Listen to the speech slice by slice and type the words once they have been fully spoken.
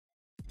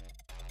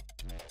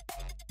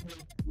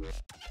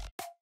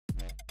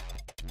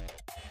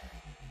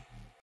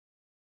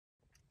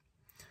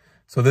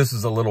So this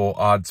is a little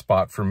odd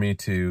spot for me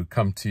to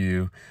come to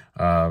you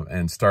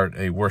and start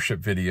a worship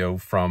video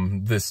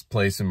from this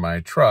place in my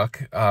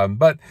truck.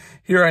 But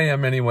here I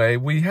am anyway.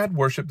 We had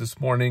worship this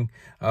morning.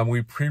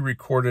 We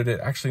pre-recorded it.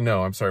 Actually,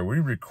 no, I'm sorry. We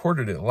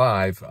recorded it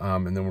live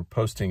and then we're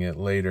posting it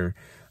later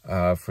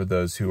for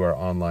those who are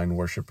online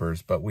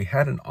worshipers. But we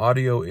had an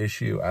audio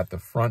issue at the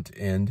front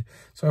end.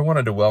 So I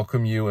wanted to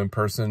welcome you in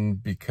person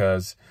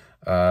because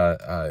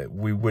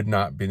we would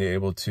not be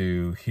able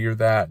to hear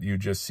that. You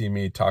just see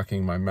me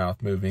talking, my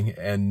mouth moving,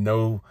 and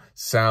no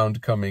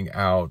sound coming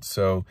out.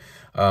 So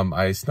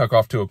I snuck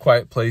off to a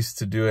quiet place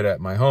to do it at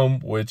my home,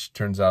 which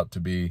turns out to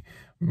be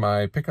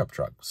my pickup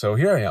truck. So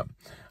here I am.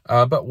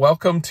 But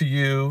welcome to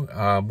you.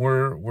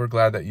 We're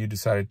glad that you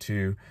decided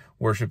to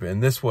worship in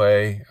this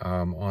way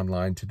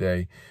online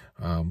today.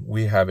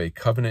 We have a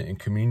covenant and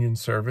communion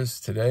service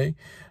today.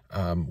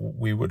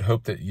 We would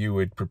hope that you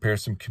would prepare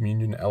some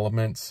communion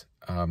elements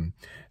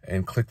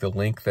and click the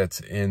link that's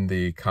in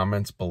the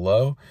comments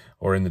below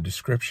or in the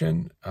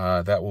description.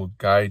 That will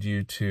guide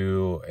you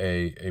to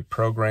a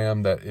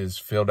program that is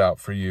filled out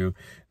for you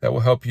that will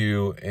help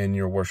you in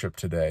your worship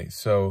today.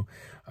 So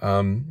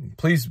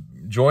please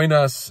join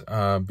us,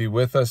 be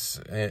with us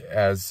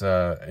as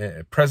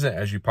present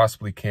as you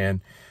possibly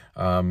can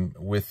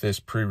with this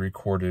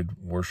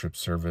pre-recorded worship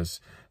service.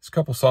 There's a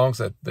couple songs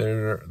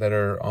that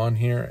are on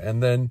here,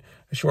 and then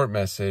a short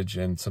message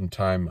and some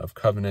time of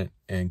covenant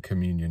and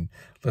communion.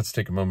 Let's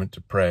take a moment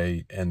to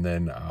pray, and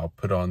then I'll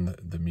put on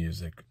the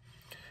music.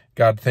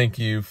 God, thank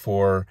you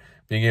for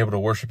being able to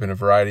worship in a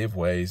variety of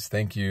ways.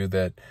 Thank you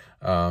that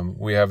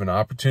we have an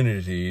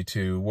opportunity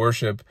to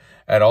worship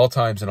at all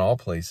times and all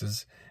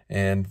places,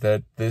 and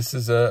that this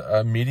is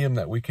a medium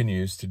that we can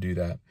use to do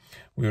that.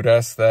 We would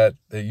ask that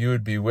you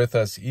would be with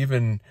us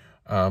even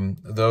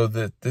though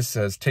that this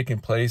has taken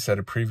place at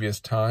a previous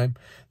time,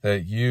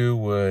 that you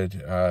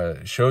would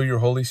show your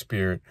Holy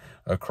Spirit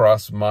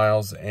across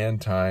miles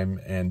and time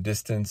and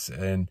distance,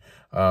 and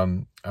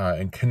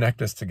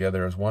connect us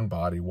together as one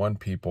body, one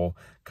people,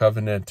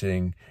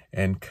 covenanting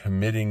and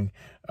committing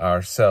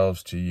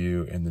ourselves to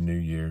you in the new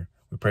year.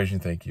 We praise you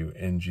and thank you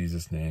in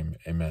Jesus' name.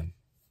 Amen.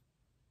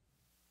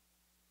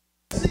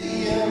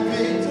 See a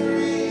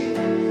victory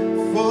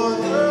for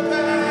the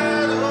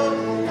battle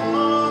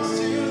belongs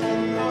to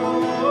the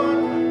Lord.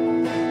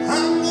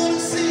 I'm gonna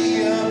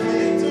see a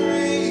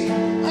victory.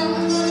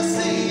 I'm gonna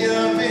see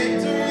a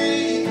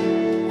victory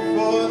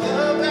for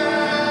the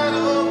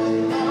battle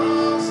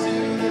belongs to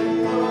the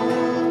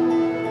Lord.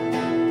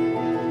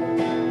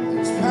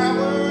 There's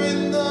power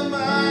in the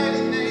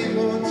mighty name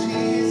of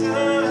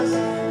Jesus.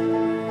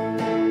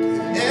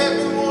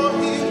 Every war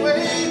he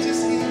wages,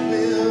 he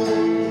will.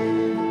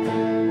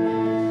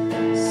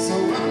 So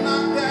I'm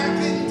not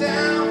backing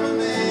down from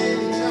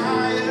any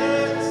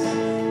giants.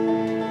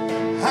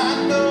 I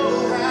know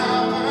how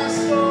my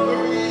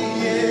story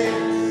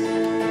ends.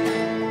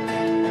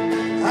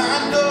 I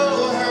know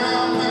how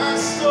my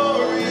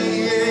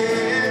story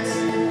ends.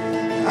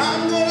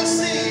 I'm gonna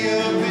see a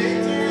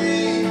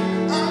victory.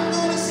 I'm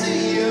gonna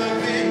see a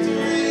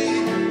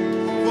victory.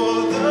 For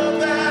the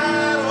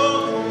battle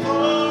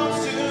belongs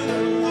to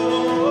the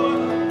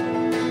Lord.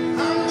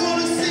 I'm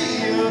gonna see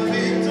a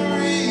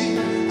victory.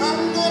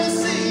 I'm gonna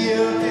see a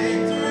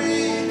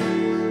victory.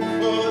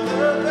 For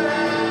the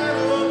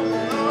battle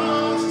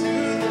belongs to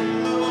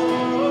the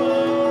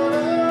Lord.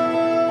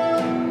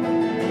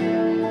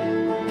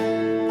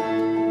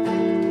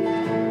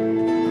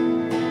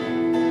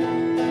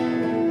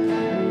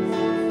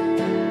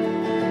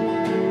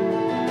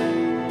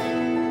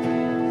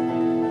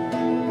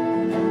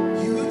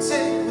 You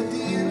take what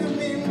the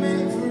enemy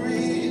meant for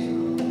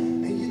evil,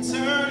 and you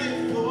turn it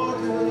for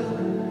good.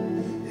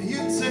 And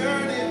you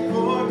turn it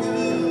for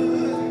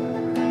good.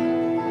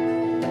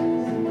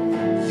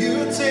 You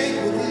take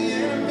what the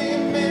enemy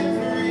meant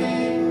for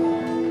evil,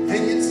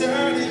 and you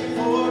turn it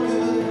for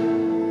good.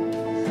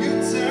 You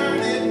turn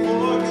it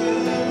for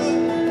good.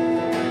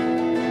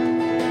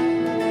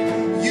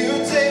 You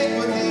take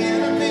what the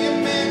enemy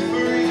meant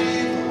for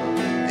evil,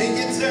 and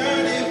you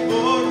turn it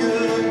for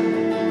good.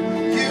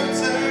 You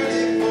turn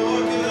it for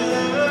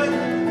good.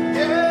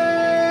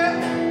 Yeah.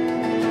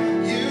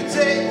 You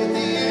take what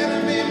the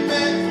enemy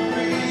meant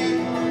for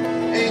evil,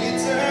 and you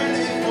turn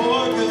it for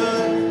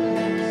good.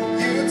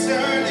 You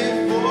turn it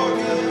for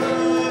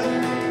good.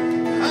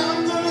 I'm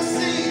gonna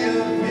see a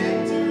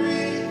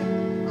victory.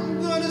 I'm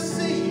gonna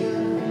see a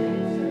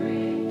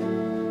victory.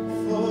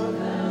 For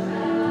the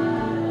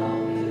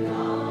battle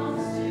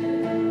belongs to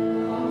the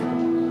Lord.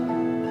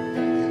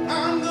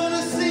 I'm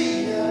gonna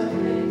see a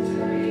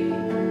victory.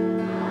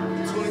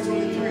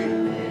 2023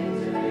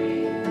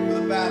 for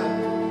the battle.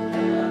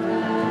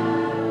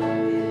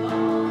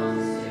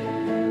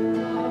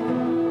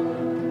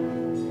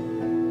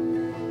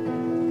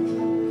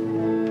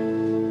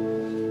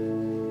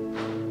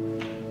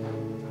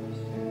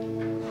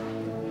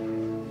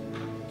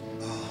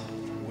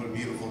 What a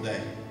beautiful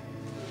day.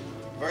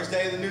 First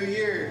day of the new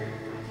year.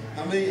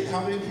 How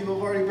How many people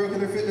have already broken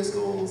their fitness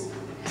goals?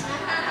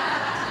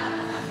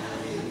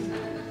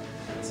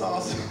 It's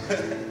awesome.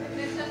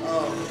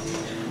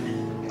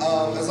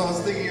 As I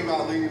was thinking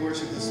about leading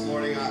worship this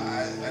morning,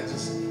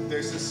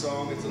 there's this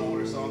song. It's an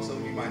older song. Some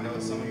of you might know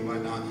it, some of you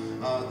might not.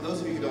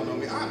 Those of you who don't know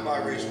me, I'm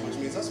biracial, which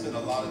means I spend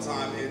a lot of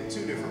time in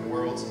two different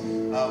worlds,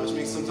 which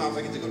means sometimes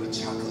I get to go to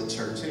chocolate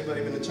church.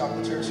 Anybody been to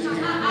chocolate church in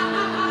here?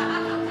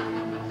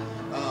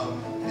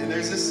 And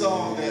there's this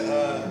song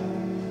that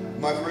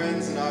my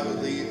friends and I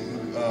would lead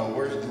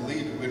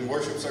in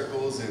worship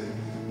circles and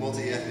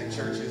multi-ethnic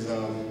churches.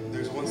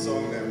 There's one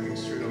song that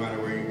rings true no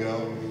matter where you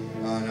go.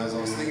 And as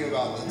I was thinking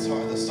about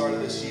the start of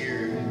this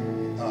year,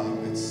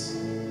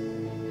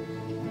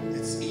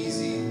 it's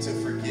easy to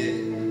forget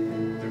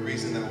the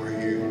reason that we're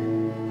here.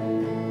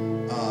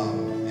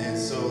 And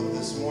so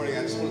this morning,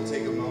 I just want to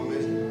take a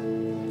moment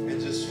and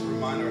just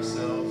remind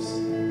ourselves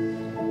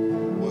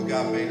what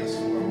God made us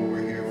for, what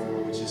we're here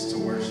for, which is to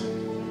worship.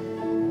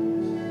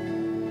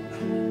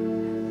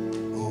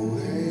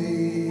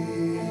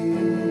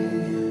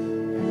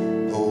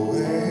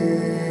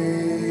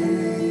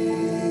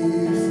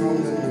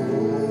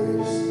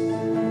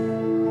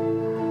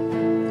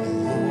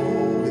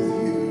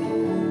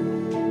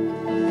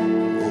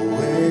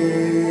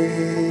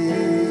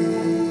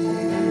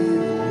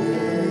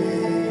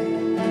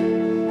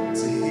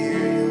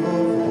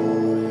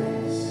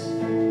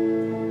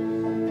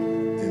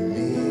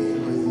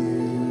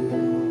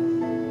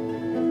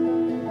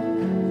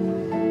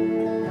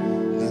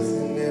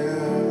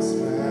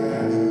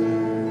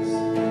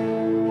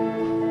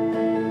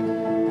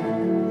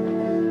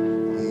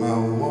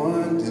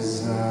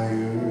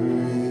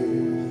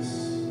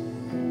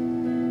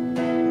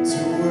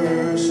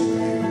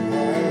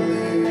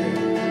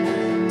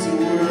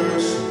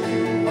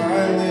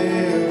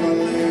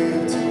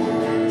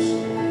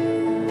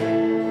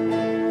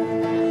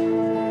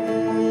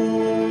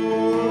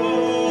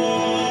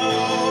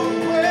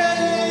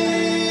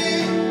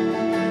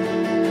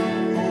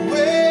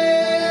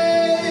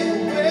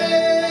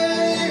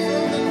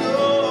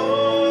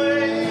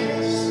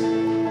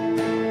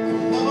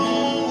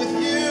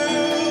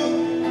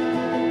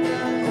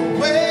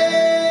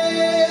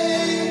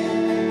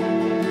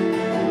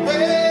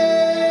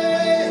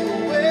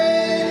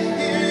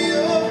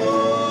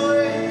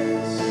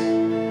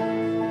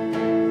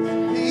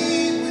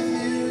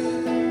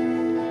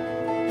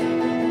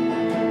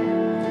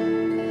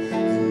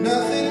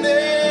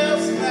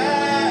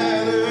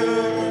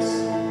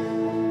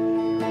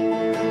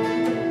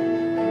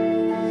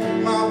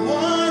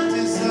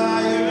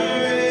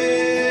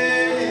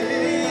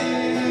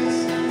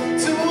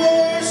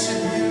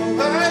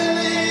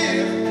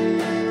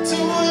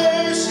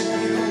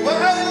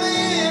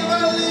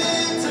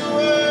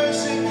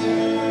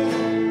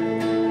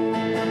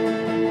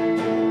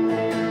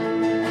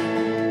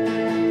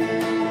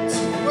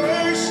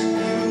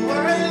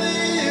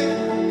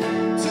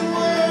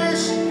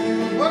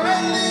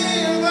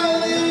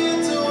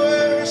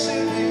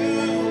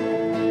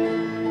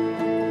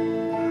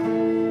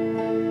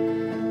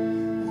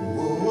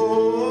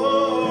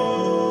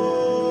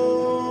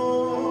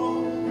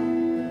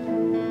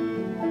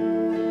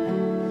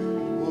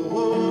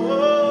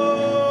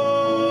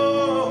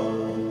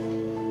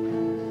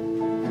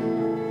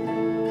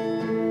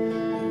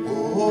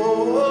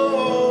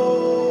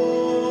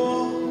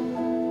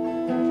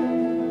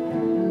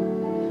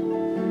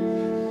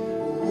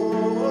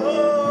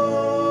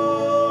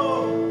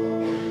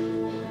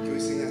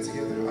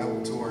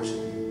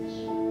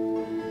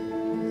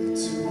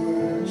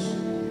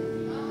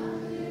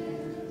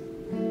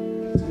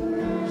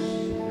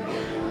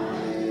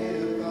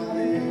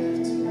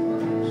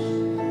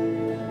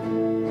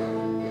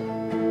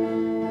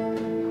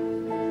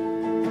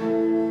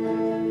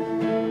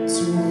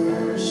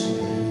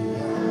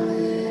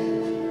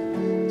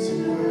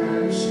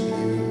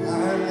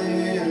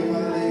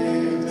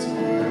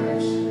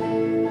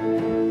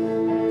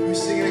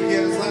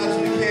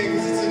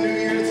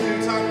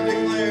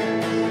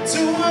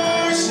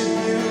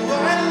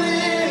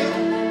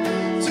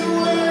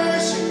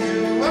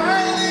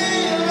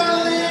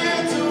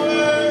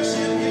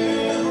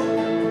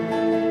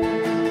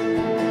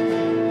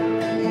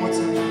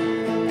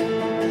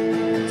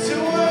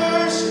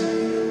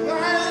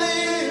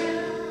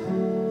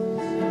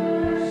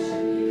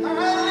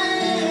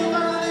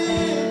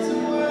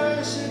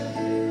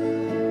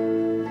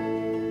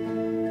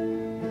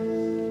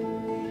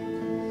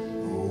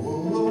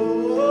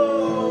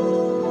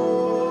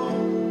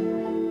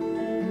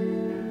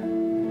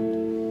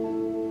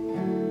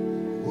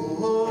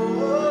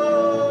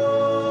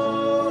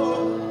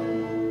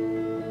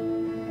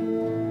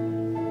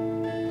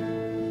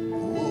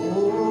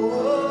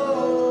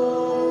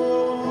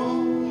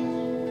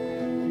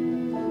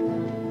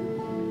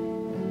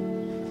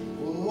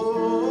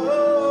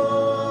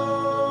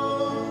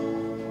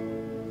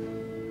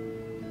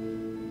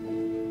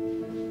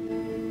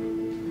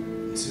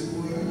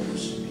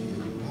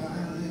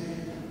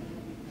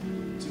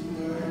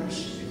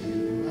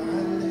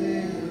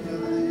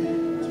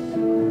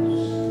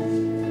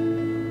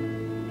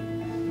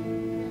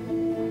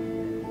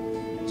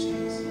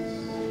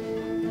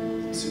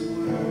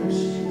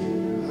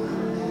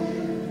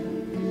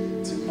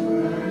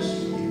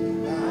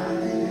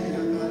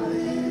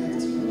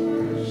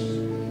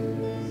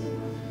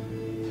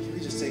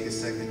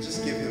 second,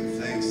 just give him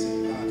thanks.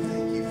 God,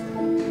 thank you for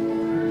who you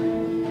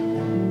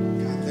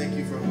are. God, thank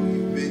you for who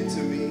you've been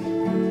to me.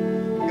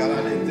 God,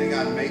 I didn't think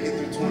I'd make it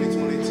through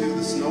 2022.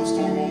 The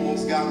snowstorm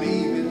almost got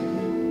me even.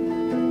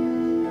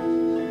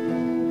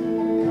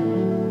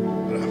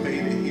 But I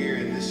made it here,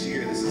 and this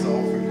year, this is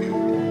all for you.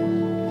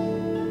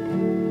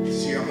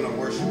 This year, I'm going to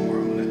worship more.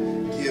 I'm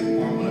going to give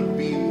more. I'm going to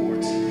be more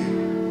to you.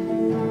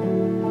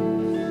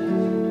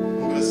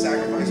 I'm going to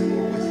sacrifice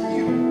more with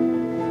you.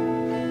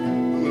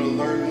 I'm going to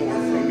learn more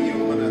from you. I'm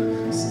going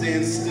to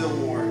stand still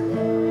more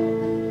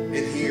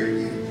and hear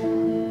you.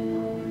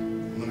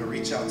 I'm going to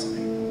reach out to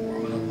people more.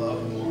 I'm going to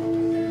love more.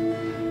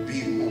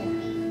 Be more.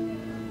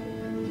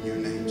 In your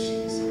name,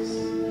 Jesus.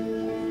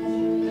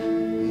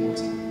 One more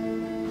time.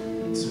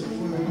 To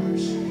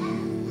worship you,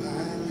 I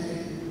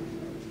live.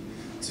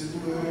 To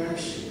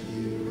worship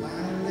you, I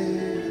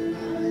live. I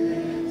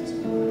live to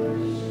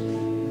worship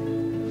you.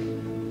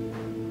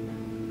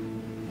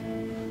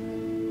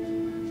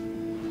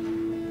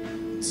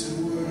 To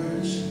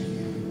worship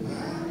you, I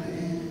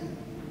live.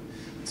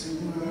 To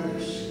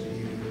worship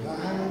you, I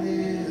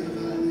live.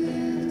 I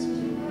live to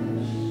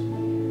worship.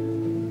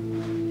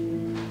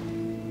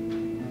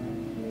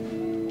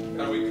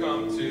 God, we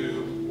come to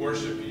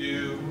worship you.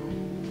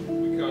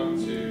 We come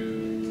to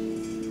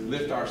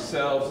lift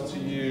ourselves to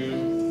you,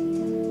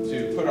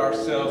 to put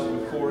ourselves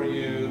before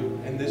you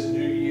in this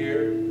new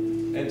year,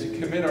 and to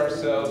commit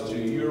ourselves to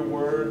your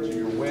word, to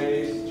your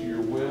ways, to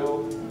your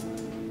will.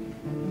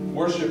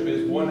 Worship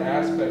is one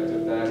aspect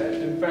of that.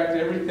 In fact,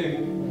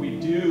 everything we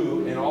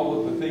do and all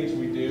of the things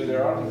we do,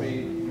 there ought to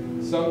be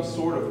some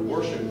sort of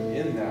worship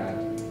in that.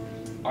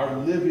 Our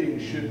living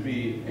should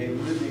be a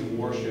living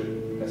worship,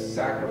 a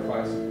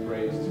sacrifice of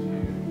praise to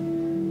you.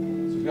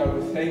 So God,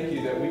 we thank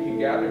you that we can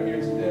gather here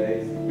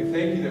today. We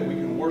thank you that we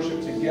can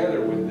worship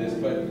together with this,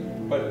 but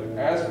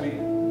as we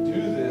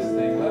do this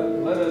thing,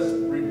 let us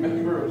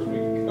remember as we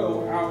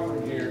go out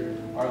from here,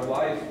 our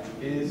life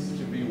is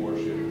to be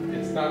worship.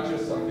 It's not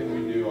just something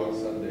we do on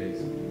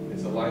Sundays.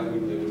 It's a life we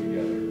live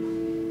together.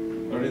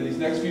 Lord, in these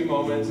next few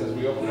moments, as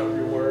we open up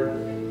your word,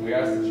 we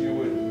ask that you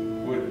would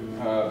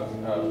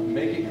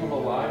make it come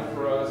alive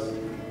for us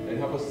and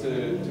help us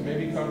to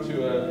maybe come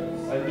to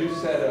a new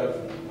set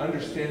of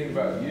understanding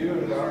about you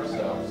and about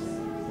ourselves.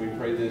 We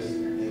pray this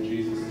in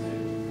Jesus'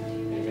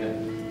 name.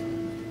 Amen.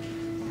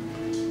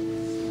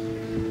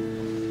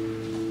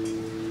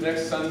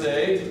 Next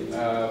Sunday,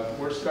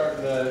 we're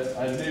starting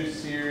a new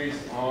series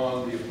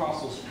on the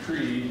Apostles'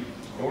 Creed,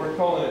 and we're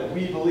calling it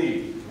We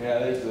Believe. Yeah,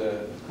 there's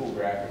a cool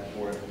graphic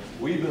for it.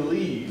 We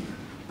Believe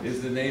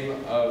is the name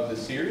of the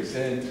series,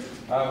 and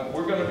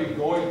we're going to be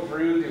going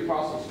through the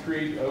Apostles'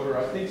 Creed over,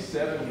 I think,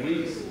 7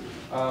 weeks,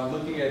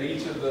 looking at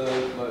each of the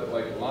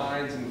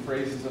lines and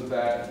phrases of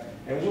that.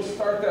 And we'll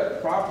start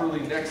that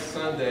properly next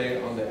Sunday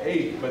on the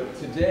 8th, but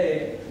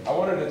today I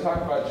wanted to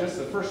talk about just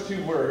the first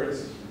 2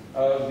 words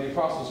of the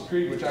Apostles'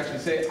 Creed, which actually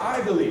say,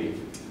 I believe.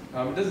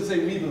 It doesn't say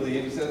we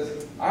believe, it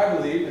says I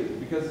believe,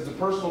 because it's a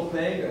personal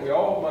thing that we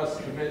all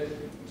must commit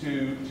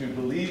to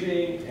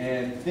believing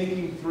and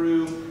thinking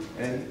through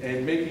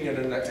and making it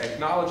an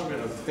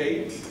acknowledgement of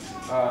faith.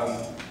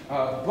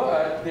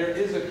 But there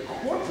is a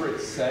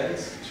corporate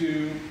sense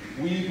to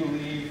we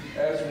believe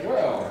as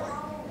well.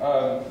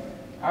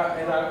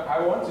 I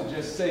want to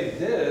just say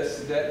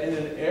this, that in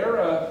an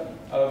era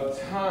of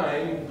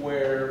time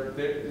where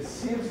it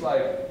seems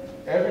like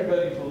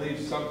everybody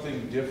believes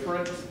something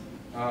different,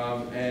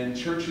 and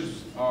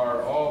churches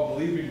are all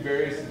believing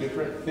various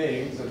different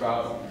things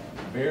about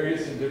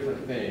various and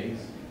different things.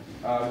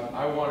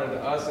 I wanted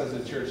us as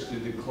a church to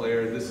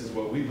declare this is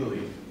what we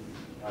believe.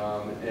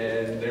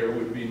 And there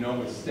would be no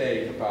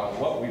mistake about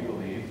what we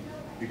believe,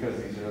 because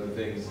these are the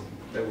things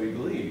that we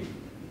believe.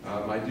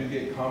 I do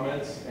get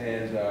comments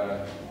and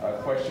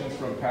questions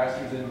from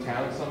pastors in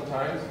town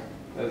sometimes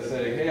that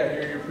say, hey, I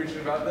hear you're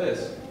preaching about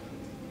this.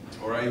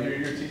 Or I hear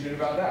you're teaching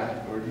about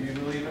that. Or do you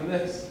believe in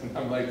this? And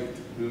I'm like,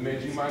 who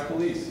made you my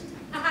police?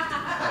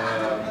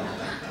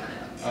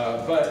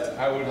 But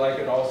I would like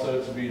it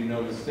also to be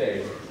no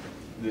mistake.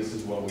 This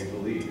is what we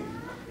believe.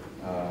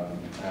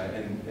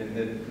 And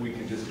then we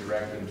can just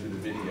direct them to the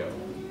video.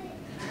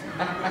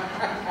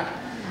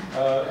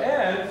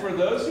 And for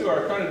those who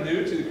are kind of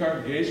new to the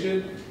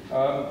congregation,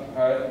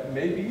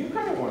 maybe you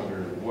kind of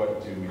wonder,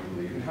 what do we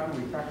believe and how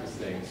do we practice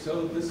things?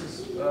 So this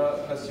is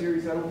a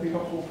series that will be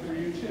helpful for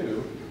you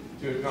too,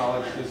 to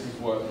acknowledge this is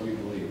what we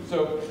believe.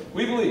 So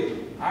we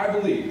believe. I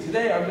believe.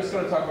 Today I'm just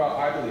going to talk about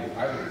I believe.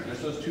 I believe.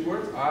 Just those 2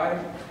 words. I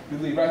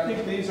believe. I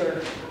think these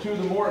are 2 of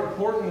the more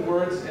important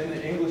words in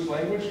the English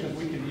language because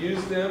we can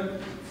use them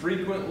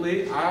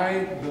frequently.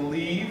 I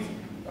believe.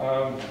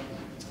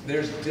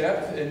 There's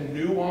depth and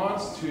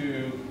nuance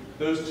to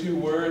those 2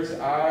 words.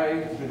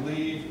 I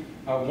believe.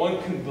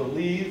 One can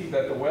believe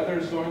that the weather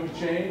is going to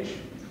change.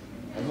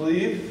 I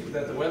believe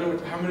that the weather.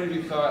 How many of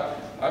you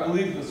thought, I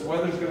believe this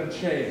weather's going to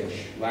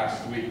change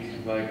last week?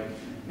 Like,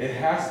 it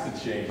has to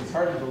change. It's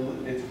hard to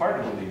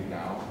believe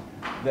now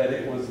that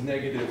it was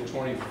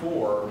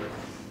 -24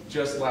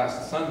 just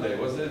last Sunday,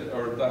 was it?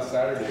 Or last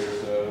Saturday or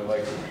so.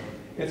 Like,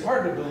 It's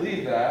hard to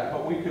believe that,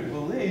 but we could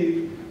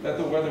believe that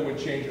the weather would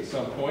change at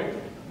some point.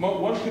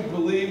 One could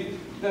believe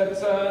that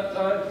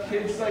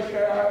kids like,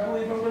 I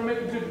believe I'm going to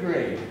make a good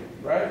grade,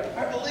 right?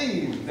 I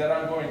believe that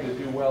I'm going to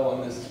do well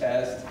on this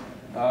test.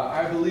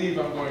 I believe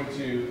I'm going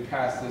to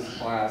pass this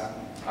class.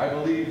 I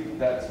believe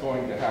that's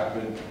going to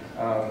happen.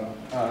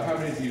 How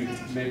many of you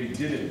maybe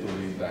didn't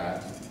believe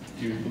that?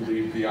 You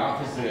believe the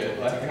opposite,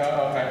 like,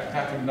 oh,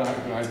 I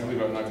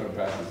believe I'm not going to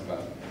pass this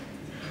class.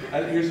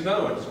 And here's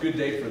another one. It's a good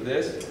day for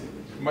this.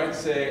 You might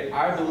say,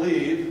 I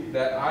believe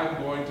that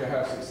I'm going to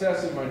have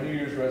success in my New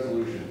Year's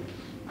resolution.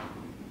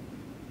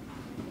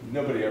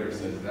 Nobody ever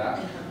says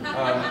that.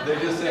 They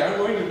just say, I'm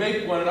going to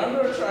make one, and I'm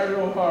going to try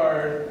real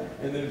hard,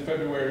 and then in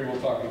February we'll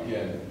talk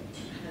again.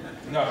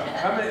 Now,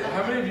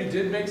 how many of you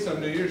did make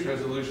some New Year's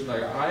resolution,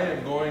 like, I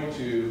am going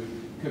to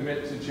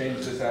commit to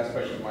change this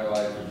aspect of my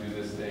life, or do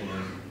this thing,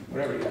 or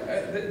whatever?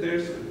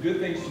 There's good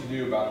things to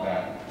do about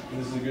that, and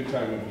this is a good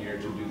time of year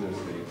to do those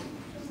things.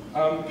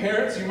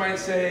 Parents, you might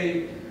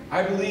say,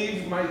 I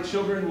believe my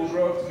children will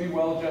grow up to be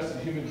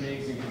well-adjusted human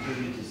beings and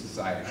contribute to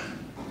society.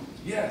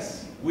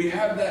 Yes, we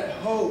have that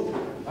hope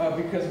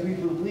because we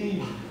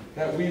believe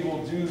that we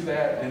will do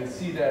that and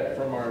see that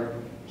from our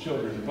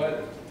children.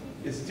 But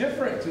it's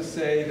different to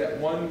say that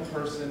one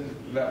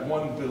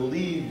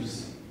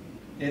believes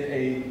in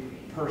a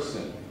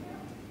person.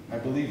 I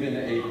believe in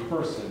a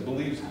person,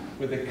 believes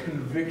with a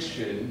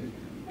conviction,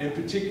 in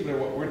particular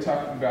what we're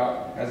talking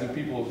about as a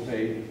people of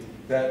faith,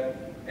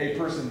 that a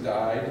person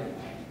died,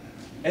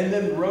 and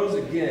then rose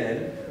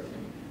again,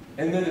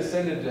 and then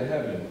ascended to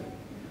heaven.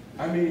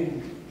 I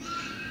mean,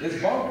 it's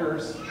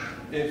bonkers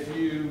if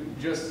you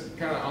just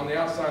kind of on the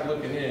outside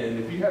looking in,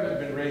 if you haven't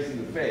been raised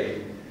in the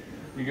faith,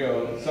 you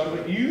go,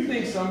 you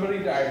think somebody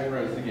died and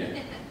rose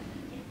again.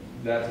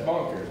 That's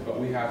bonkers, but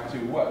we have to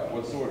what?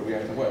 What's the word? We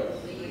have to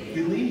what?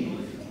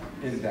 Believe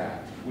in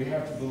that. We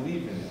have to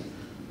believe in it.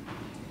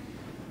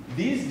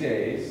 These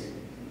days,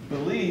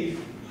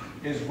 belief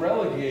is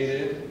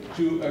relegated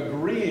to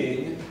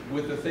agreeing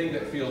with the thing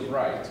that feels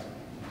right.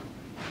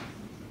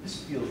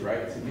 This feels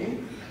right to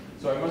me,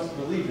 so I must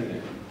believe in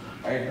it.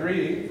 I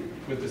agree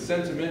with the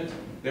sentiment,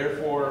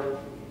 therefore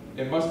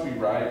it must be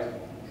right.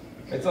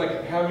 It's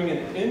like having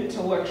an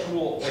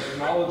intellectual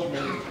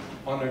acknowledgement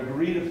on an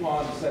agreed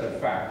upon set of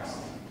facts.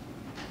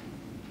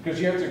 Because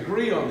you have to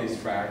agree on these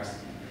facts.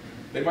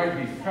 They might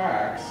be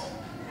facts,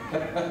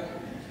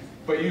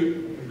 but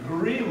you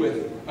agree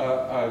with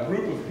a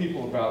group of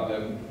people about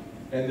them,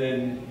 and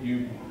then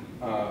you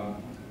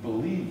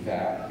believe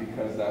that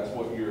because that's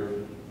what your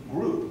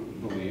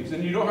group believes.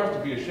 And you don't have to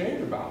be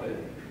ashamed about it.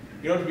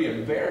 You don't have to be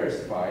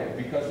embarrassed by it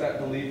because that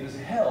belief is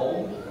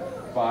held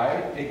by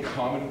a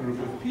common group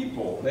of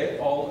people. They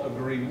all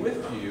agree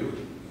with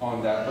you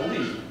on that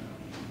belief.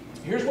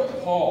 Here's what the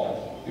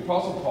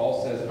Apostle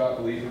Paul says about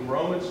belief in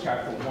Romans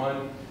chapter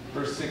 1,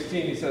 verse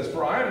 16. He says,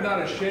 "For I am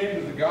not ashamed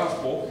of the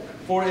gospel,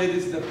 for it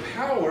is the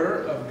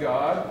power of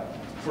God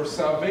for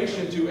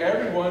salvation to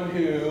everyone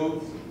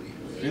who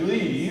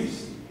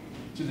believes,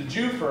 to the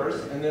Jew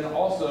first, and then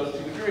also to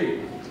the Greek."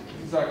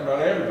 He's talking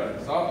about everybody.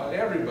 It's not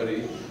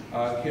everybody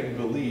can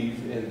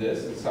believe in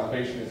this, and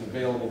salvation is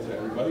available to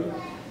everybody.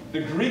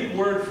 The Greek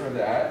word for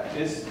that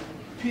is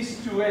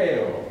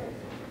pisteuo.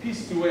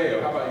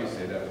 Pisteuo. How about you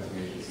say that with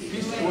me?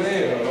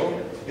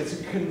 Pisteuo. It's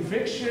a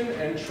conviction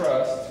and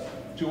trust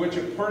to which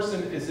a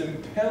person is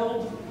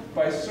impelled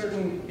by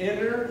certain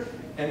inner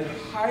and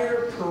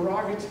higher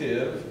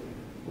prerogative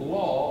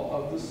law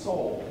of the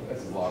soul.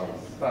 That's a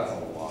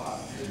lot,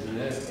 isn't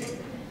it?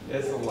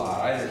 It's a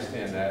lot. I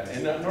understand that.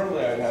 And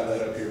normally I'd have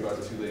that up here, but I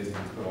was too lazy to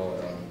put all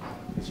that on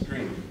the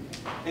screen.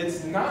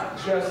 It's not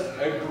just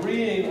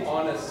agreeing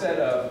on a set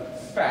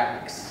of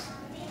facts.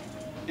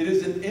 It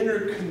is an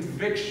inner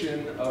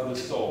conviction of the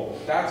soul.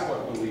 That's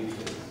what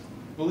belief is.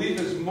 Belief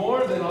is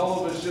more than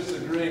all of us just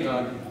agreeing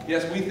on,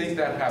 yes, we think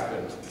that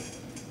happened.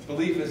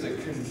 Belief is a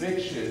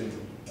conviction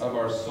of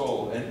our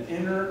soul, an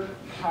inner,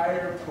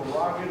 higher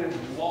prerogative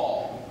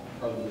law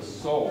of the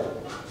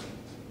soul.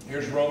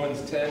 Here's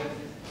Romans 10,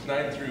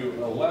 9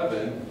 through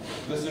 11.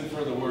 Listen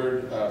for the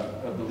word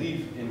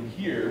belief in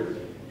here,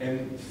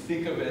 and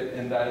think of it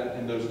in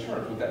those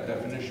terms, with that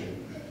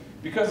definition.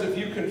 Because if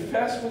you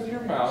confess with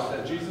your mouth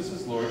that Jesus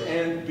is Lord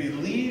and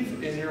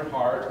believe in your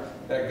heart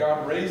that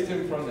God raised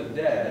him from the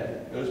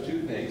dead, those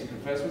two things,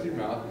 confess with your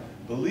mouth,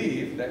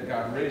 believe that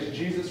God raised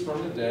Jesus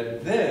from the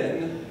dead,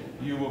 then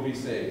you will be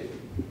saved.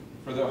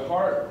 For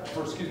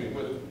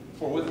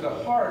with the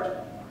heart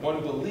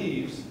one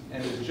believes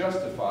and is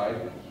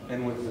justified,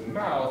 and with the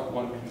mouth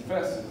one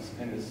confesses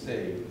and is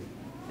saved.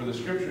 For the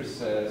scripture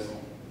says,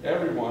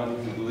 everyone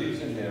who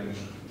believes in him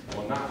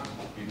will not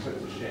be put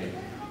to shame.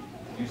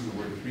 Use the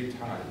word 3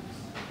 times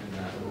in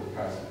that little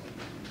passage.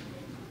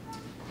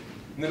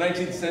 In the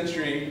 19th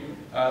century,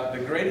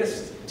 the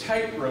greatest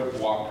tightrope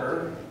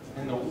walker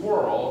in the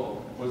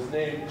world was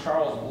named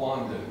Charles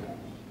Blondin.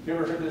 You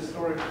ever heard this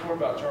story before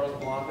about Charles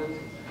Blondin?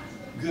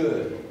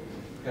 Good,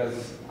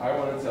 because I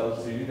want to tell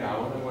it to you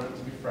now, and I want it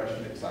to be fresh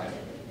and exciting.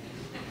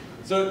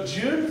 So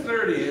June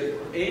 30th,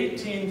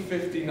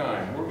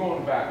 1859, we're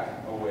going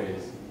back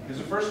ways. He was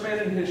the first man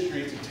in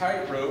history to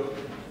tightrope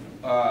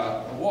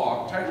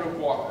walk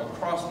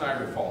across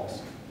Niagara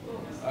Falls.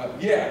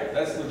 Yeah,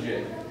 that's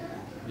legit.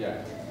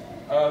 Yeah.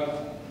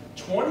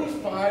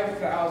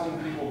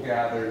 25,000 people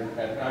gathered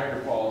at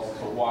Niagara Falls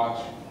to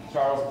watch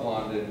Charles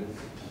Blondin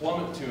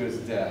plummet to his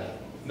death.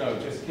 No,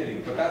 just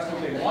kidding. But that's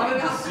what they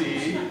wanted to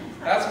see.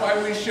 That's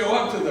why we show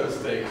up to those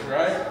things,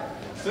 right?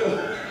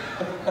 So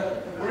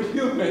we're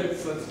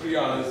humans, let's be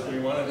honest. We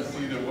wanted to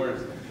see the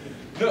worst.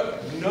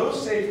 No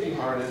safety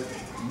harness,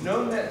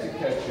 no net to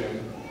catch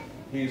him.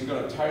 He's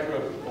going to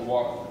tightrope a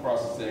walk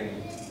across the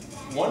thing.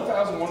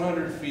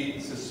 1,100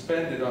 feet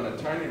suspended on a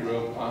tiny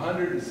rope,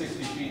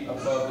 160 feet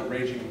above the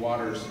raging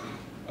waters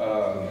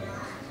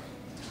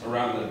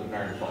around the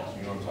Niagara Falls.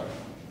 You know what I'm talking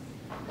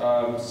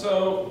about.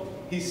 So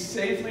he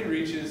safely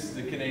reaches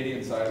the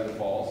Canadian side of the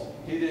falls.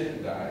 He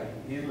didn't die.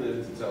 He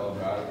lived to tell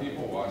about it.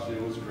 People watched it.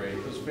 It was great.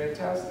 It was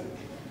fantastic.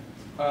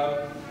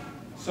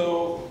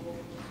 So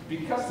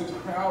because the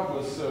crowd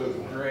was so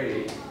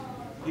great,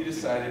 he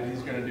decided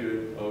he's going to do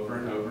it over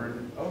and over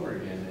and over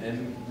again.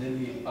 And then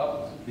he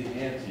upped the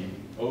ante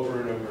over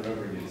and over and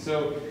over again.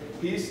 So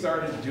he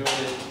started doing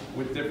it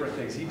with different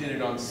things. He did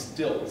it on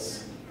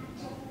stilts.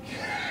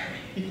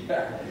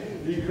 Yeah,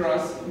 he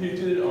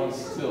did it on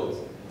stilts.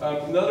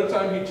 Another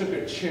time he took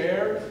a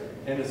chair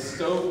and a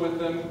stove with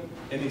him,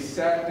 and he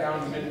sat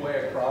down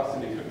midway across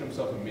and he cooked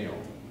himself a meal.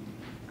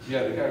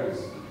 Yeah, the guy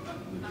was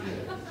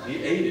legit.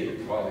 He ate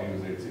it while he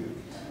was there too.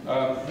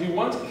 He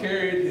once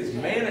carried his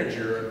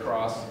manager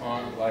across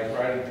on, like,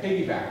 riding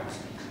piggyback.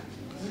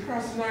 This is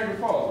across the Niagara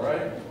Falls,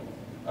 right?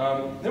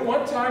 Then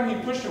one time he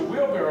pushed a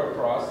wheelbarrow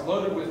across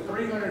loaded with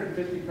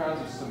 350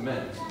 pounds of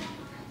cement.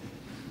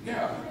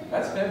 Yeah,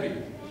 that's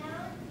heavy.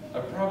 I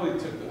think he probably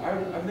took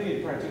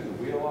the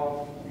wheel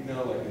off, you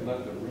know, like he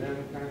left the rim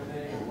kind of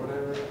thing or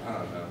whatever. I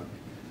don't know.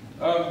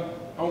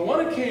 On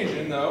one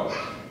occasion, though,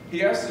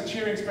 he asked the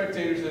cheering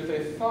spectators if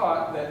they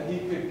thought that he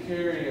could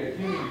carry a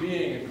human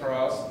being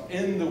across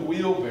in the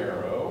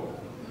wheelbarrow.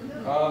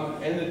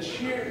 And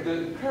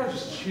the crowd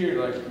just cheered,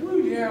 like,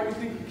 woo, yeah, we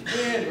think you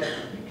can, like,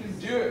 you can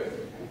do it.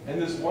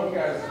 And this one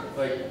guy's,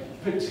 like,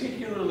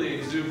 particularly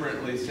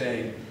exuberantly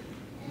saying,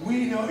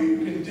 we know you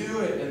can do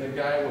it. And the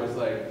guy was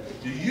like,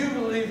 do you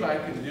believe I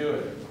can do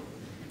it?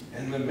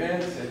 And the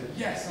man said,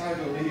 yes, I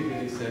believe.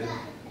 And he said,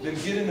 then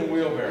get in the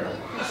wheelbarrow.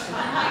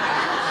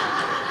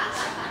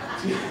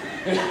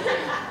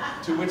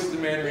 To which the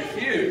man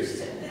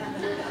refused.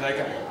 Like,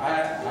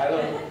 I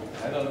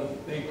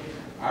don't think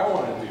I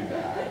want to do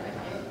that.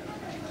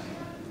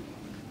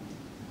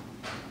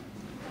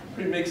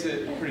 Makes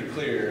it pretty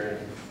clear.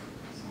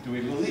 Do we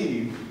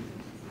believe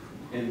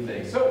in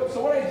things? So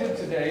what I did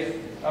today,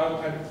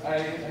 I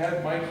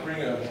had Mike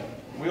bring a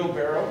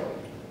wheelbarrow,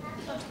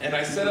 and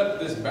I set up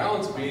this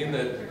balance beam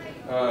that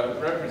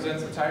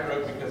represents a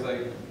tightrope because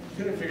I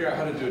couldn't figure out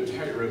how to do a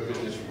tightrope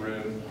in this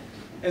room.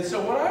 And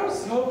so what I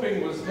was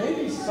hoping was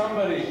maybe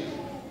somebody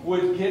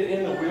would get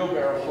in the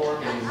wheelbarrow for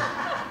me,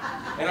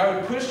 and I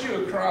would push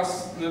you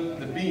across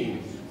the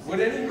beam. Would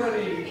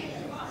anybody?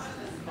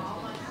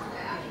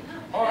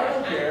 Oh, I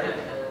don't care.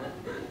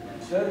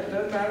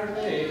 Doesn't matter to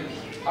me.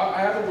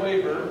 I have a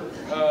waiver.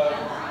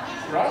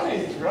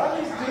 Rodney's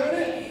doing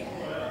it.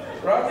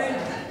 Rodney,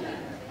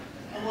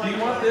 do you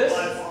want this?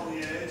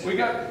 We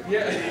got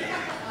this.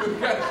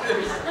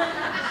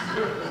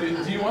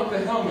 Do you want the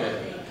helmet?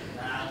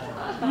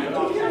 I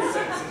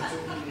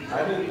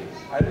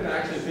didn't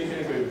actually think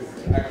anybody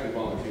would actually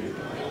volunteer.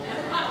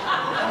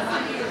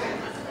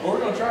 Well, we're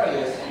gonna try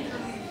this.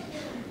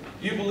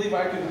 You believe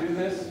I can do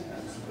this?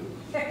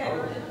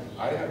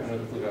 I have no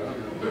clue.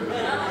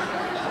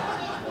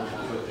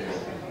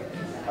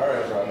 All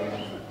right, Rodney.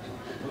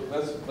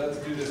 Let's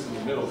do this in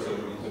the middle so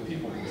the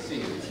people can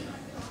see it.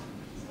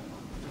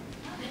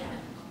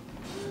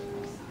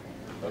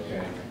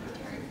 Okay.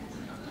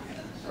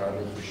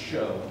 Rodney, for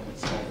show.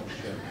 It's all for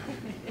show.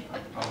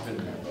 Hop in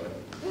there, bud.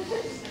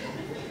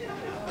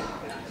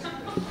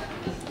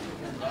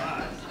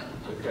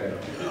 Okay.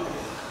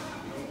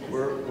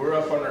 We're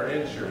up on our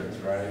insurance,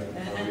 right?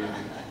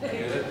 Get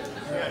it?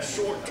 Yeah,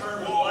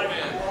 short-term life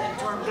and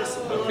long-term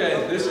disability.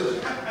 Okay, this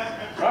is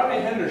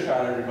Rodney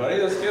Hendershot, everybody.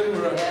 Let's give him a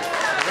round of applause.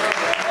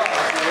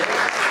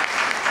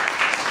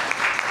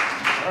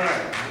 All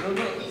right.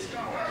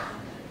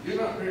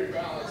 You're not very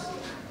balanced.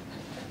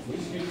 We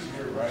scoot to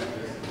your right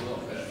just a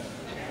little bit.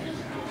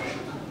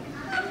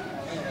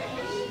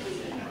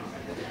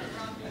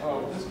 Oh,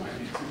 this might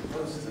be too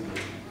close to me.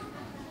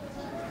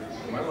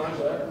 Am I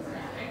lined up?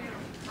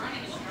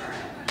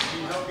 Can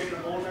you help get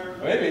them on there?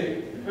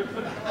 Maybe. If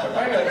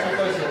I got too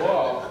close to the wall.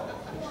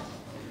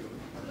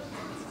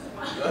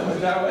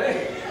 That way.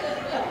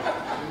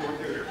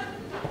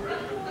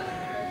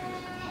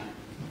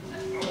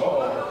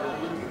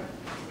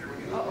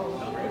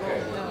 Okay.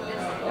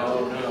 Oh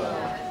no.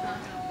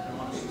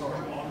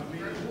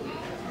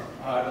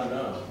 I don't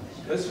know.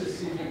 Let's just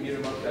see if we can get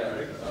him up that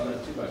on that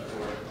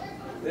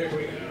 2x4. There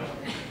we go.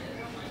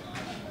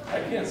 I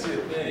can't see a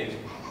thing.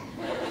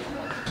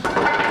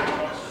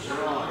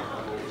 You're on it.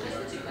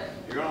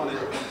 You're on it.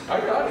 I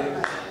got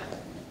it.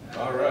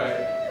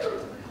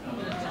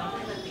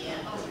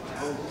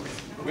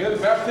 We have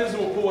the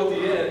baptismal pool at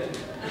the end.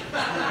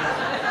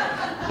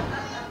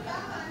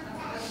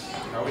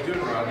 How we doing,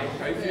 Rodney?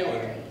 How you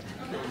feeling?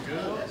 Feeling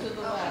good? To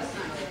the left?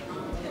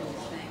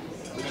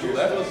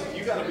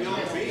 You got to be on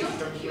the beat.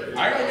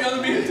 I gotta be on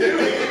the beat too.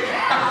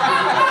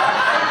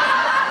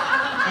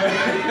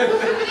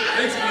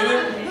 Thanks,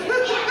 Keelan.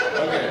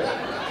 Okay.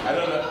 I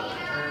don't know.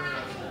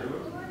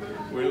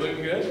 We're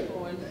looking good?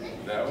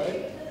 That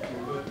way?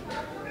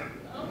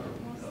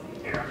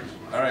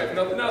 All right, if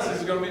nothing else,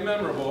 this is going to be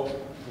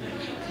memorable.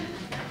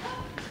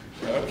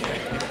 Okay.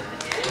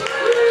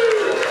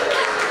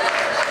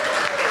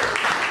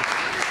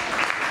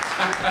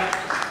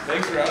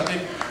 Thanks, Rodney.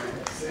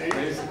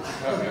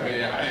 Okay,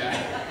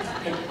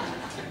 yeah.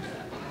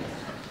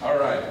 All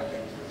right.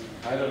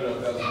 I don't know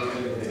if that was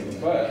anything,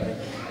 but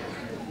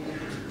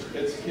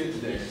it's Kids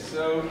Day,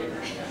 so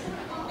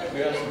we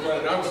have some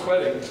fun. I'm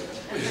sweating.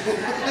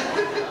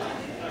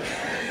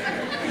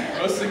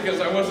 Mostly because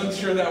I wasn't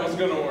sure that was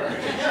going to work.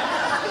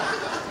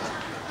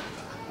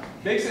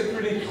 Makes it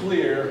pretty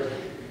clear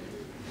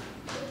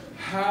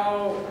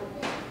how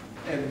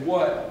and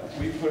what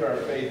we put our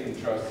faith and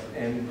trust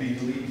and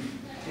belief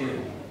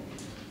in.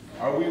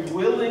 Are we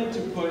willing to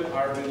put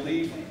our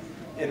belief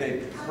in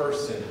a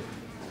person,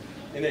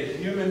 in a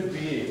human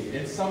being,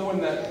 in someone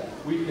that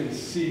we can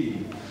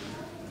see?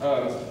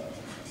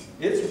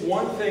 It's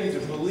one thing to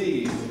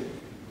believe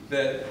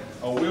that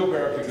a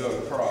wheelbarrow could go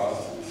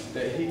across,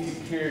 that he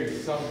could carry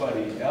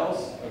somebody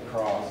else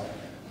across,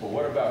 but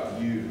what about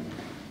you?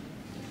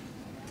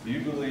 Do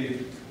you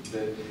believe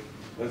that,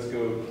 let's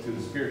go to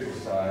the spiritual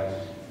side,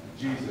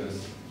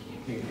 Jesus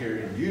can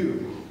carry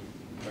you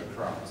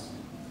across?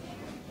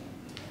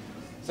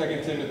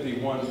 2 Timothy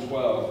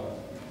 1:12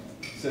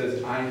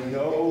 says, I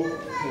know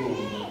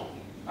whom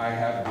I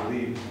have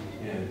believed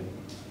in,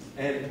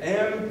 and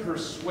am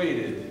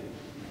persuaded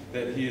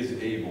that he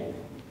is able.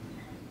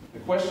 The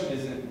question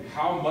isn't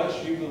how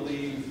much you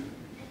believe.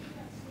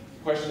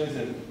 The question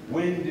isn't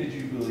when did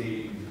you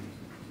believe.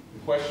 The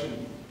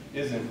question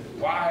isn't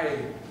why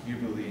you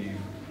believe.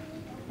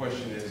 The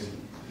question is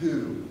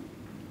who.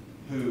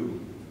 Who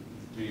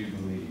do you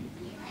believe?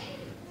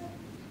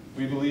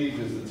 We believe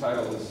is the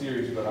title of the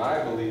series, but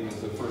I believe is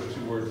the first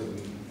two words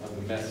of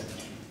the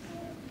message.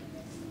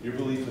 Your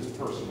belief is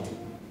personal.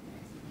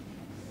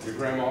 Your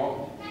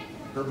grandma,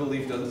 her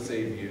belief doesn't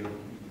save you.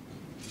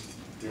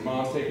 Your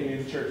mom taking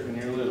you to church when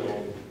you're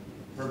little,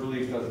 her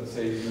belief doesn't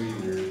save you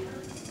either.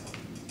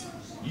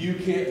 You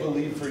can't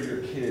believe for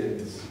your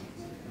kids.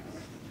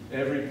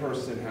 Every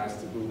person has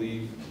to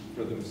believe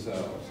for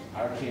themselves.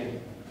 I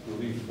can't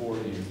believe for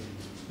you.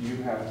 You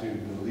have to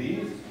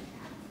believe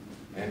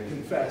and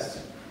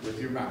confess with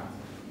your mouth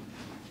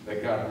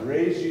that God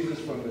raised Jesus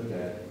from the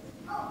dead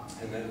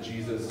and that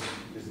Jesus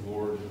is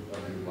Lord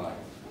of your life.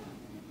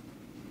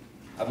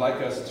 I'd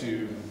like us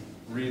to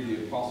read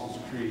the Apostles'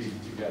 Creed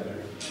together.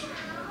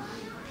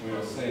 We're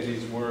going to say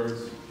these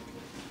words.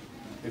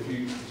 Did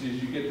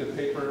you get the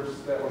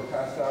papers that were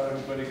passed out?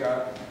 Everybody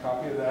got a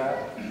copy of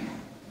that?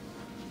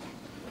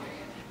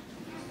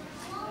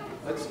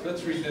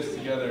 Let's read this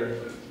together.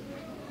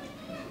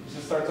 It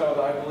just starts out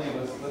with I believe.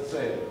 Let's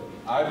say it.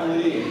 I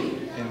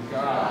believe in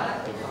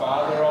God, the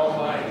Father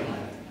Almighty,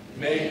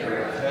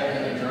 maker of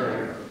heaven and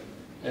earth,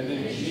 and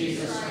in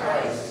Jesus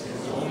Christ,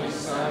 his only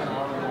Son,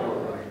 our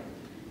Lord,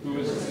 who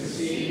was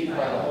conceived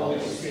by the Holy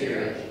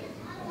Spirit,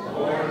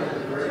 born of the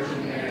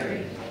Virgin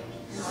Mary,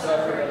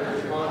 suffered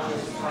under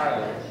Pontius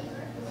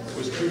Pilate,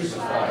 was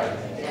crucified,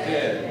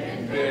 dead,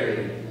 and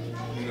buried.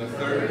 And the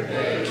third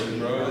day he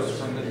rose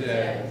from the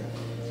dead.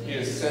 He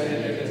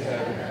ascended into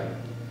heaven,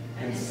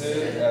 and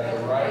sitteth at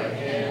the right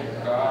hand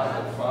of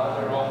God the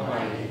Father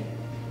Almighty.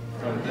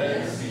 From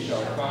thence he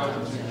shall come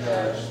to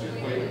judge the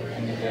quick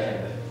and the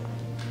dead.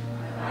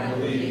 I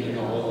believe in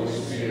the Holy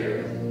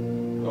Spirit,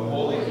 the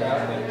Holy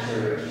Catholic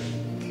Church,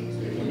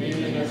 the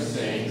communion of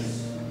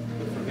saints,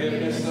 the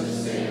forgiveness of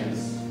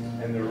sins,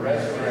 and the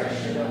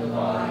resurrection of the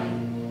body,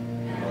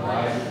 and the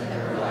life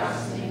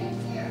everlasting.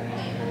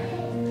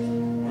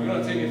 Amen. We're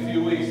going to take a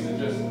few weeks to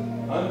just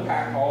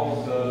unpack all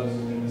of those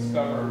and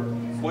discover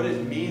what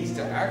it means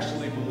to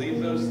actually believe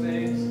those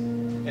things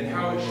and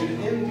how it should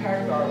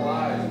impact our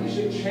lives. We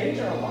should change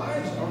our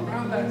lives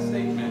around that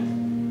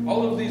statement.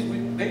 All of these,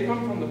 they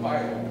come from the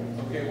Bible.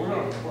 Okay,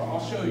 I'll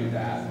show you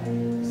that.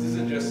 This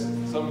isn't just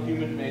some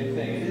human-made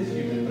thing. It is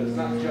human, but it's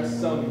not just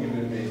some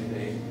human-made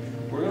thing.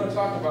 We're going to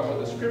talk about what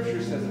the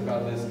Scripture says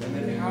about this and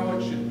then how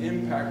it should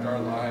impact our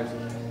lives,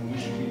 and we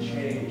should be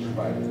changed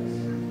by this.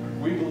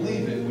 We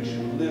believe it. We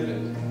should live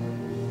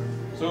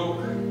it. So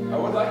I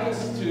would like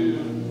us to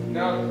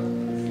now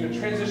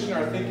transition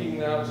our thinking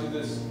now to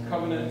this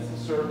covenant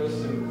service,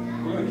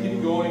 and we're going to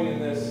keep going in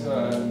this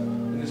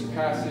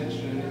passage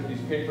and in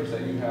these papers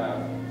that you have,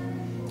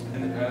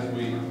 and as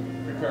we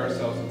prepare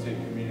ourselves to take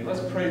communion,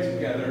 let's pray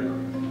together.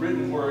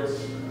 Written words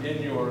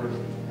in your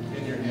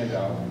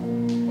handout.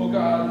 Oh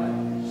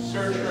God,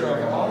 searcher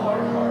of all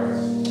our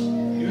hearts,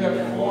 you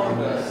have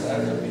formed us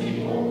as a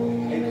people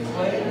and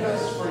claimed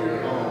us for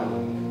your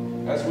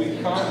own. As we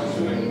come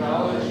to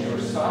acknowledge your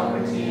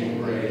sovereignty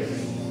and grace,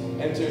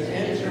 and and to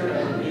enter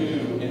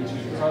anew into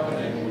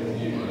covenant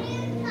with you.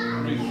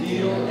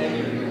 Reveal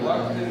any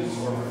reluctance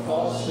or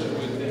falsehood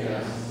within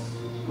us.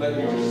 Let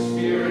your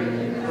Spirit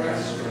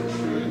impress your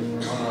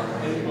truth on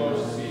our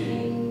inmost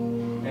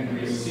being, and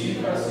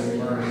receive us in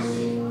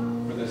mercy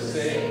for the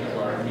sake of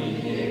our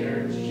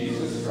mediator,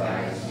 Jesus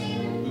Christ,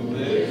 who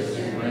lives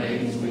and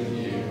reigns with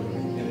you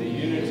in the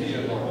unity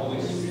of the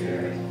Holy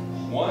Spirit,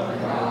 one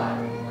God,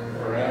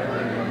 forever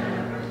and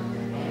ever.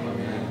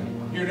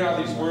 Amen. Hear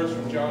now these words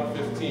from John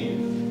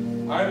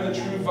 15. I am the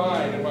true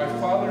vine, and my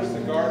Father is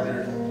the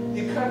gardener.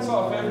 He cuts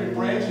off every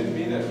branch in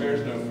me that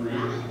bears no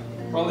fruit,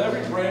 while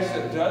every branch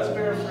that does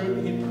bear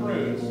fruit he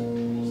prunes,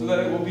 so that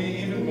it will be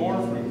even more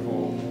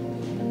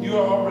fruitful. You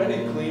are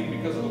already clean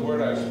because of the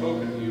word I have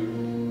spoken to you.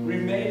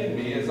 Remain in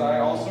me as I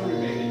also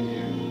remain in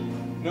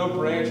you. No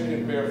branch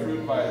can bear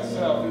fruit by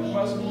itself. It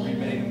must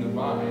remain in the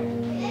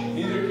vine.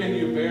 Neither can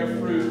you bear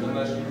fruit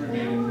unless you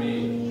remain in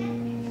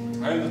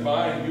me. I am the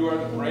vine, you are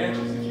the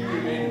branches. If you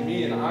remain in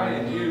me and I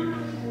in you,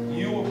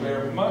 you will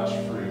bear much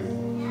fruit.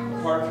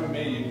 Apart from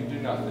me, you can do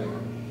nothing.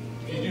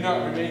 If you do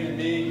not remain in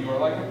me, you are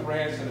like a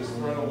branch that is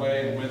thrown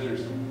away and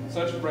withers.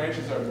 Such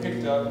branches are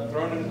picked up,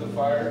 thrown into the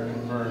fire,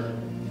 and burned.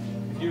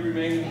 If you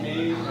remain in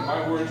me, and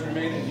my words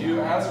remain in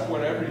you, ask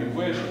whatever you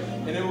wish,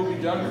 and it will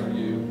be done for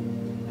you.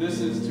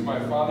 This is to my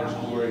Father's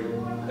glory,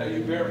 that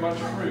you bear much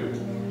fruit,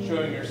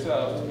 showing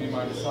yourselves to be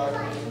my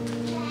disciples.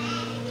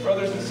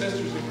 Brothers and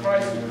sisters in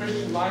Christ, the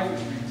Christian life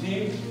is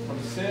redeemed from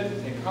sin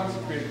and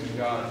consecrated to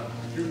God.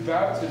 Through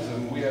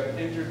baptism, we have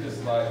entered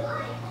this life.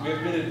 We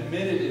have been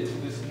admitted into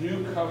this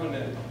new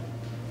covenant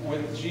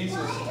with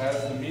Jesus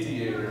as the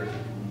mediator.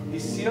 He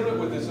sealed it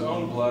with his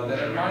own blood that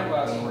it might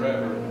last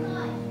forever.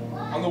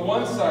 On the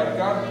one side,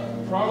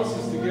 God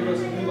promises to give us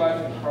new life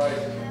in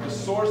Christ, the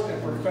source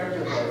and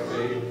perfecter of our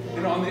faith.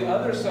 And on the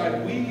other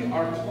side, we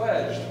are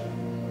pledged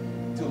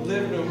to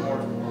live no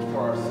more for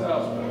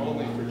ourselves, but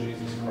only for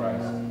Jesus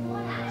Christ,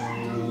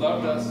 who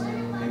loved us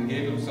and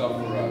gave himself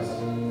for us.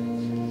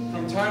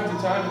 From time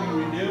to time,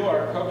 we renew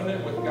our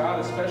covenant with God,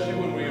 especially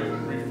when we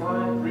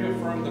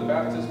reaffirm the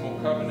baptismal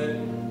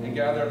covenant and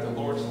gather at the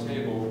Lord's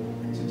table.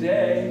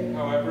 Today,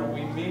 however,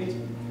 we meet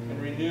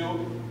and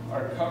renew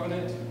our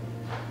covenant.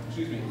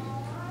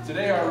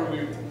 Today, however,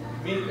 we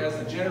meet as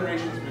the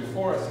generations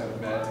before us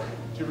have met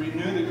to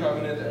renew the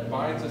covenant that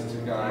binds us to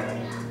God.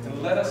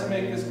 And let us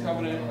make this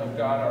covenant of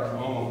God our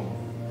own.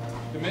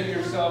 Commit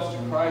yourselves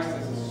to Christ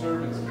as his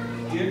servants.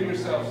 Give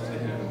yourselves to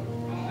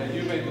him, that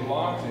you may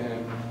belong to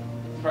him.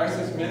 Christ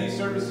has many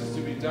services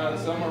to be done.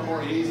 Some are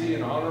more easy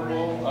and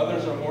honorable.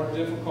 Others are more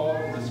difficult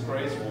and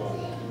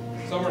disgraceful.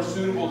 Some are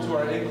suitable to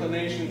our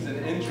inclinations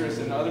and interests,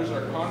 and others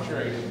are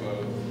contrary to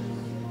both.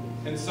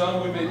 In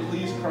some we may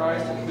please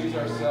Christ and please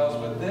ourselves,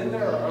 but then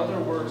there are other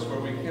works where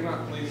we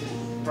cannot please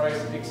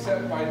Christ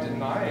except by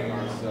denying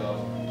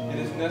ourselves. It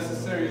is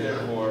necessary,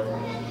 therefore,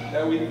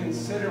 that we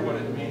consider what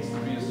it means to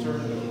be a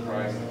servant of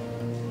Christ.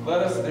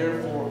 Let us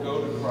therefore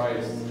go to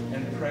Christ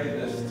and pray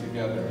this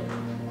together.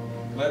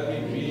 Let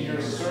me be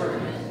your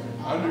servant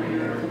under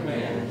your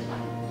command.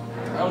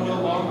 I will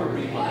no longer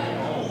be my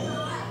own.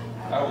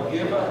 I will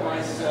give up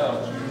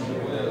myself to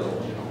your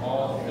will in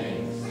all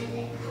things.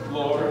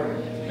 Lord,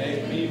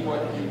 make me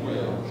what you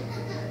will.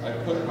 I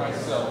put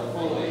myself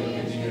fully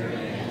into your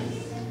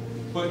hands.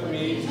 Put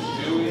me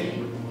to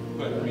doing,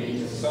 put me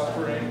to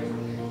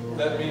suffering.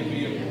 Let me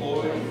be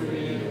employed for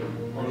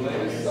you or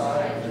laid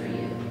aside for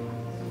you.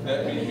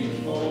 Let me be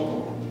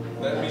full,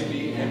 let me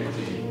be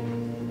empty.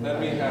 Let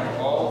me have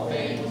all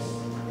things,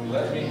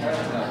 let me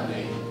have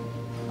nothing.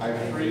 I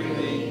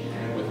freely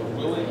and with a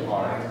willing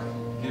heart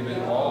give it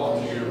all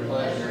to your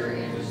pleasure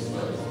and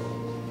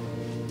disposal.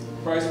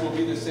 Christ will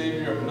be the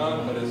Savior of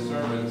none but his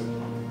servants.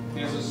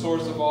 He is the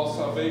source of all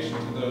salvation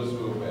to those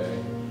who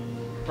obey.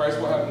 Christ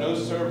will have no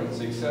servants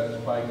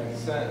except by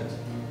consent.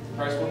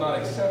 Christ will not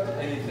accept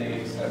anything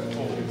except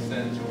full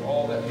consent to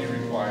all that he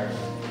requires.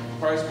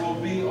 Christ will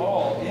be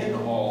all in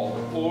all,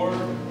 or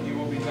he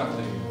will be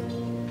nothing.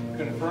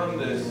 Confirm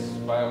this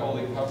by a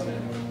holy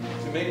covenant.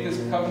 To make this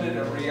covenant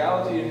a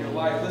reality in your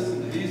life,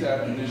 listen to these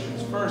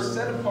admonitions. First,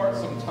 set apart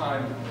some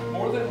time,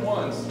 more than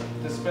once,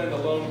 to spend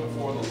alone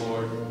before the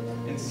Lord,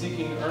 in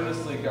seeking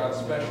earnestly God's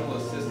special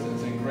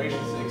assistance and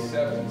gracious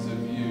acceptance of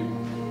you,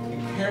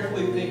 and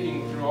carefully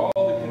thinking through all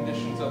the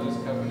conditions of this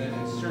covenant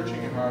and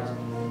searching your hearts,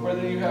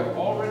 whether you have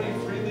already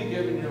freely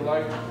given your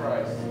life to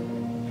Christ.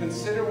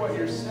 Consider what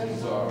your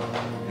sins are.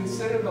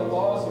 Consider the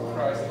laws of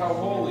Christ, how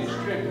holy,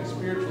 strict, and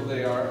spiritual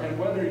they are, and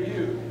whether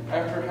you,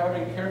 after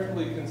having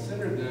carefully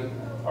considered them,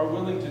 are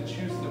willing to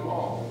choose them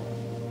all.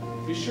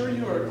 Be sure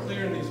you are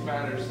clear in these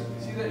matters.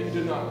 See that you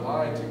do not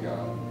lie to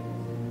God.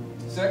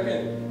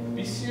 Second,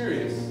 be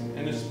serious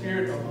in a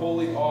spirit of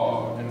holy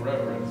awe and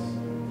reverence.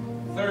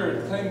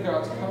 Third, claim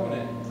God's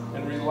covenant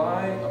and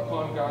rely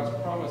upon God's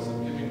promise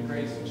of giving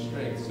grace and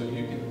strength so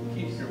you can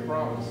keep your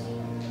promise.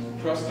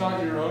 Trust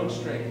not your own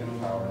strength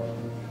and power.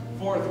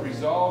 Fourth,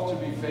 resolve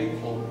to be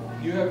faithful.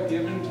 You have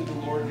given to the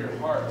Lord your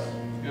hearts.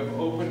 You have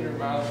opened your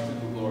mouths to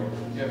the Lord.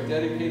 You have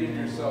dedicated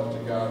yourself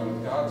to God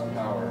with God's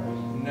power.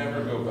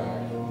 Never go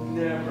back.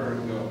 Never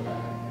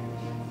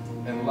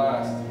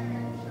last,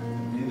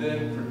 be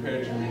then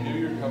prepared to renew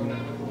your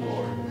covenant with the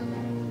Lord.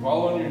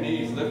 Fall on your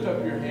knees, lift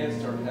up your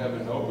hands toward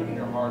heaven, open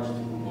your hearts to the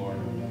Lord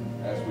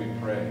as we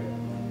pray.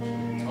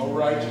 O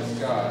righteous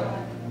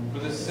God, for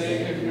the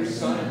sake of your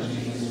Son,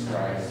 Jesus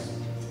Christ,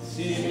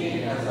 see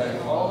me as I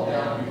fall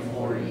down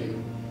before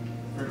you.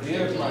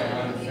 Forgive my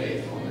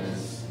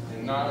unfaithfulness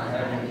in not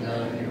having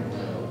done your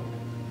will,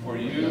 for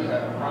you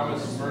have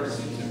promised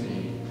mercy to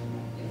me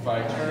if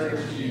I turn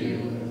to you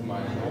with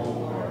my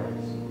whole heart.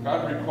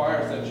 God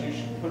requires that you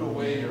should put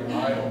away your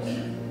idols.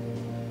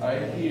 I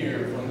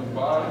hear from the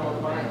bottom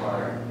of my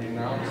heart,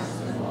 renounce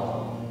them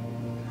all,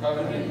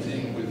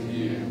 covenanting with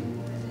you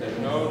that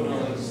no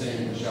known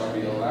sin shall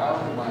be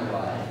allowed in my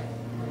life.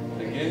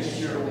 Against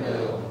your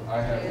will,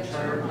 I have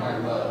turned my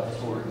love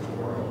toward the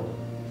world.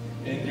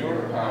 In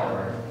your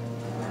power,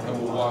 I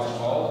will watch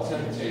all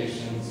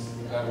temptations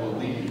that will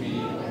lead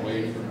me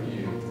away from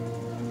you.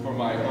 For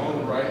my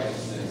own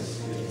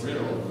righteousness is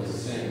riddled with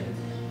sin,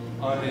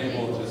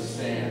 unable to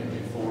stand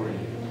before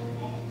you.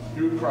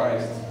 Through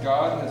Christ,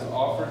 God has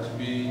offered to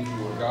be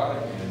your God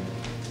again,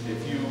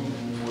 if you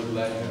would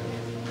let him.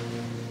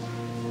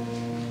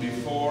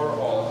 Before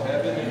all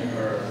heaven and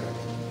earth,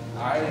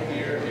 I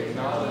here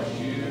acknowledge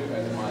you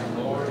as my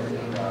Lord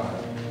and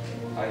God.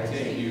 I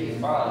take you,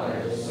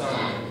 Father,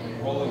 Son,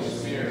 and Holy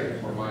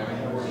Spirit, for my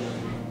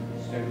portion,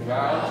 and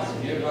vow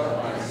to give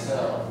up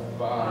myself,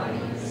 body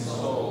and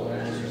soul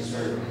as your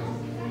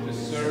servant, to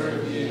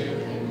serve you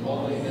in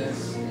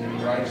holiness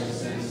and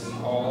righteousness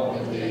all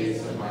the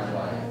days of my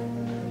life.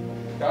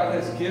 God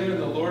has given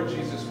the Lord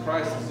Jesus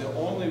Christ as the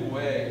only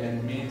way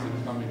and means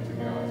of coming to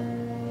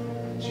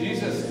God.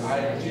 Jesus,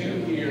 I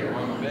do here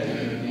on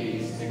bended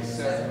knees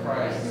accept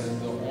Christ as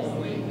the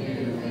only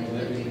new and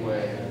living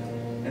way,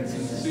 and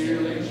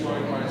sincerely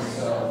join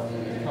myself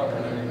in the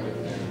covenant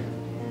with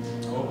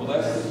him. O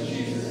blessed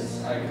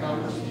Jesus, I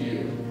come to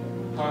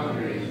you,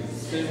 hungry,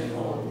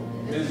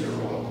 sinful,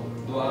 miserable,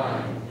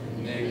 blind,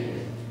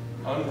 naked,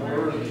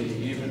 unworthy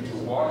even to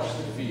wash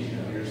the feet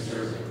of your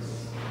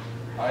servants.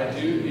 I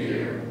do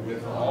here,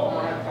 with all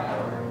my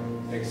power,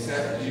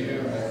 accept you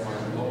as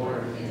my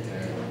Lord and Savior.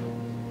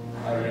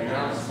 I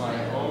renounce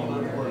my own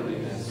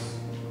unworthiness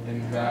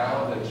and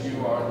vow that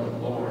you are the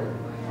Lord,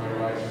 my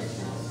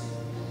righteousness.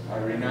 I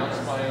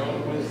renounce my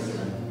own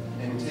wisdom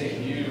and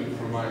take you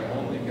for my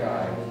only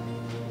guide.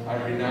 I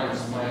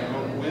renounce my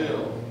own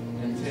will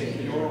and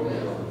take your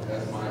will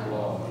as my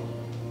law.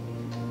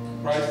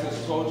 Christ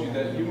has told you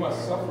that you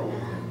must suffer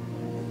with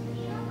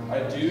him.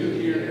 I do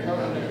here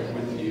covenant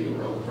with you,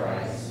 O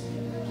Christ,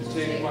 to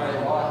take my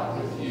lot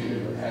with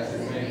you as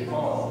it may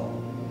fall.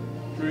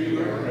 Through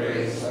your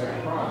grace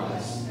I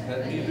promise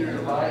that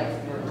neither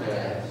life nor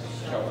death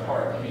shall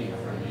part me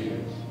from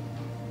you.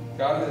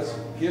 God has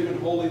given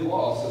holy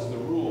laws as the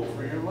rule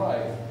for your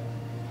life.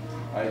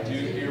 I do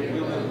here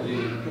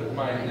willingly put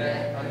my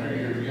neck under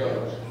your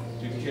yoke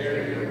to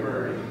carry your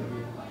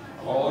burden.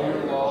 All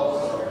your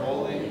laws are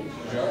holy,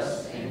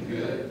 just, and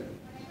good.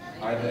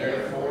 I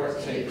therefore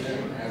take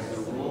them as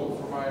the rule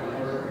for my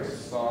words,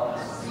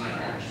 thoughts, and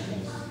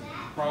actions,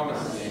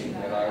 promising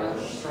that I will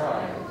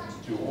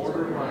strive to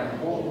order my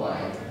whole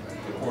life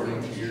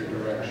according to your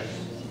directions.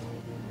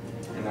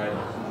 And I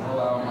don't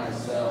allow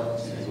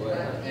myself to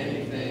neglect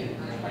anything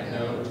I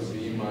know to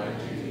be my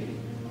duty.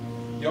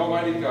 The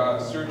Almighty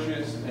God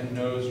searches and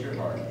knows your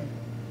heart.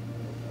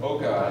 O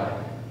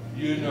God,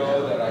 you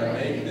know that I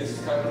make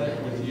this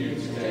covenant with you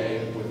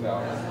today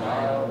without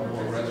guile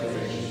or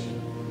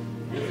reservation.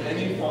 If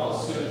any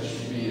falsehood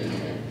should be in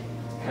me,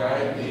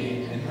 guide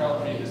me and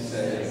help me to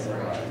say it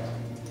right.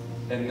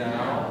 And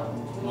now,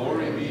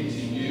 glory be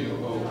to you,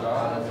 O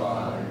God the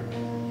Father,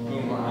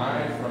 whom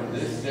I from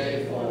this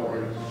day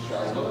forward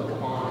shall look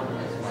upon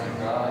as my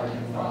God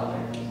and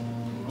Father.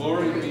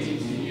 Glory be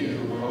to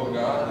you, O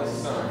God the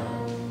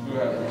Son, who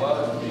have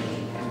loved me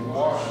and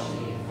washed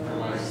me for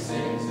my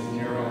sins in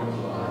your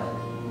own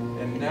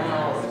blood, and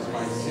now is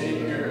my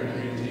Savior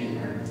and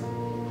Redeemer.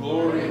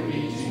 Glory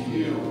be to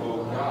you,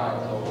 O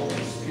God, the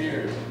Holy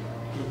Spirit,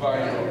 who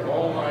by your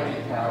almighty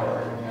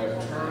power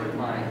have turned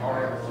my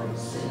heart from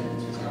sin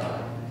to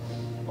God.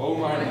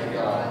 Almighty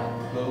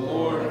God, the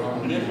Lord,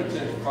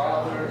 omnipotent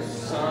Father,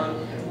 Son,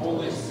 and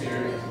Holy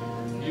Spirit,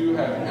 you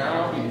have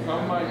now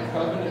become my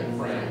covenant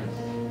friend,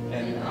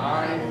 and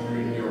I,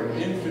 through your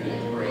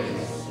infinite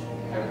grace,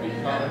 have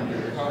become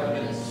your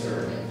covenant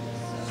servant.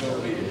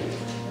 So be it.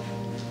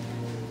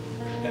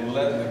 And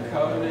let the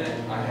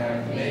covenant I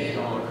have made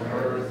on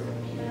earth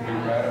be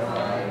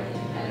ratified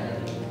in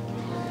heaven.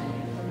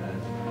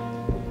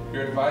 Amen.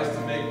 You're advised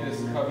to make this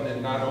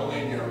covenant not only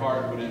in your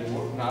heart, but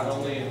not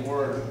only in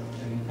word,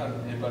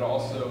 but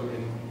also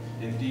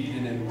in deed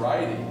and in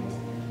writing.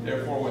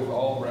 Therefore, with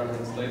all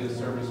reverence, lay the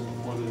service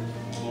before the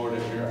Lord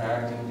as your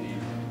act and deed.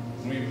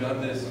 When we've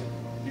done this,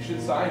 you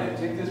should sign it.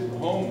 Take this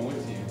home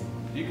with you.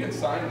 You can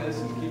sign this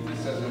and keep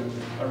this as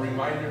a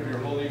reminder of your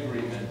holy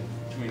agreement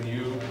between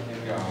you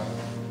and God,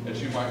 that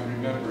you might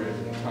remember it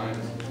in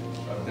times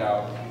of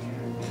doubt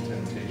and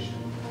temptation.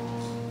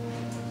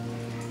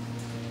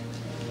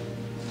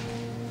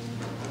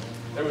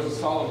 There was a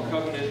solemn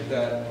covenant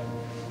that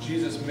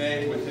Jesus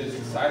made with his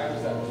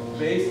disciples that was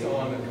based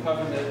on a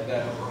covenant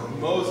that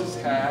Moses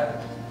had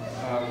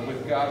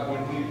with God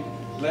when he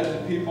led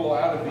the people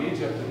out of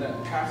Egypt, and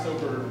that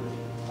Passover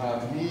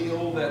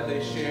meal that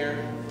they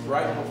shared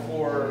right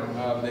before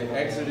they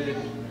exited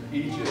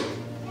Egypt.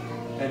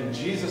 And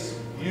Jesus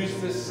used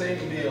this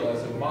same meal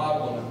as a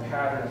model and a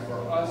pattern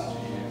for us to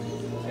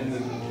use.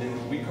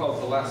 And we call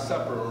it the Last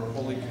Supper or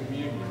Holy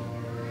Communion.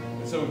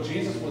 And so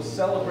Jesus was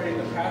celebrating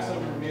the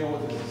Passover meal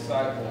with his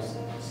disciples.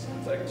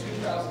 It's like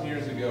 2,000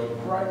 years ago,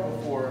 right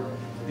before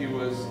he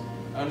was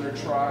under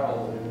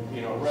trial,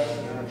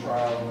 arrested under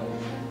trial, and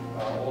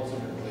then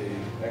ultimately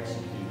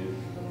executed.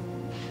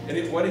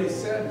 And what he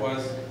said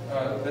was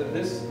that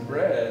this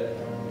bread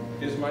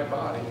is my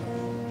body,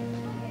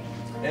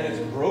 and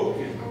it's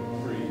broken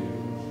for you.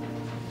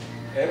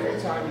 Every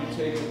time you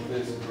take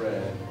this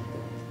bread,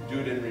 do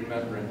it in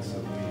remembrance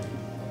of me.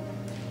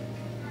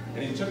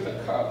 And he took the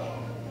cup,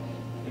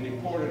 and he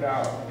poured it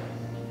out.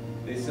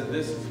 And he said,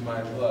 this is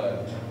my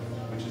blood,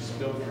 which is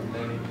spilled for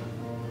many.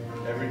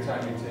 Every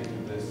time you take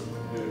of this,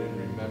 do it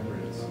in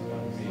remembrance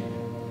of me.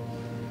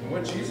 And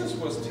what Jesus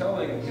was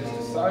telling his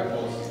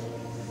disciples,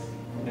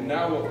 and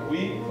now what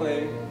we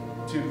claim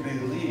to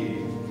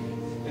believe,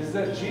 is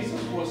that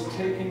Jesus was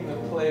taking the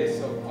place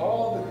of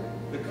all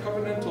the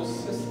covenantal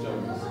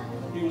systems.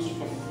 He was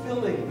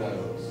fulfilling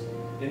those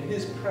in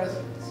his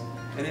presence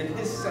and in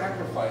his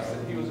sacrifice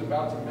that he was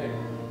about to make.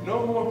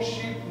 No more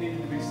sheep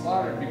needed to be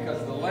slaughtered because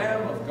the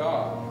Lamb of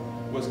God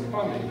was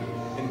coming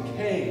and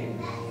came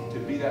to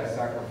be that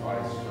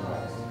sacrifice for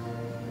us.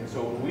 And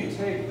so when we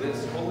take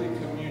this Holy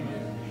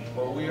Communion,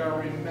 what we are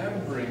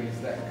remembering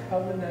is that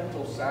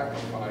covenantal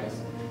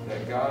sacrifice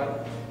that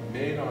God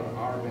made on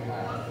our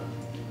behalf.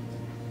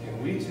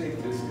 Can we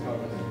take this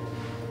covenant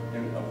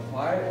and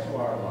apply it to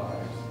our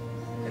lives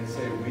and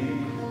say,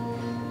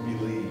 we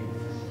believe.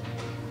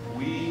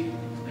 We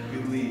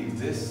believe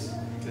this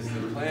is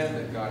the plan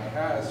that God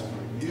has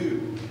for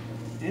you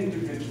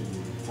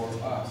individually, for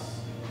us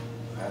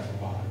as a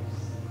body.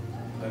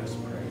 Let us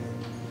pray.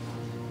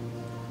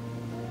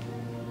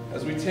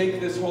 As we take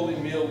this holy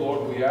meal,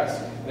 Lord, we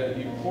ask that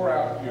you pour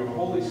out your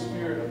Holy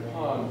Spirit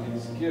upon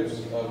these gifts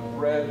of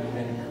bread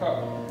and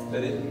cup,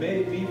 that it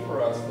may be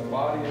for us the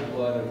body and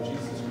blood of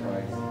Jesus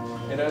Christ.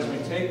 And as we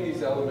take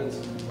these elements,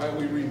 might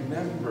we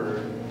remember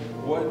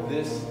what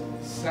this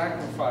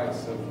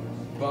sacrifice of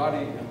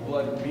body and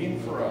blood mean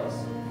for us,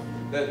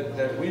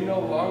 that we no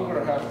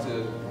longer have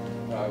to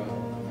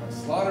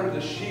slaughter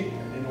the sheep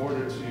in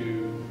order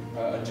to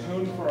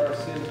atone for our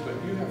sins, but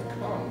you have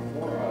come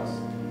for us.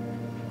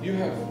 You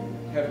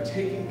have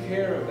taken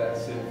care of that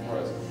sin for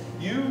us.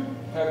 You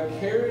have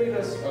carried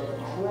us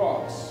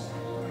across.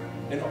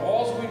 And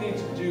all we need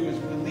to do is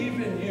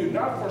believe in you,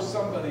 not for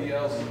somebody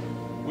else.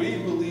 We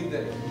believe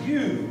that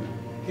you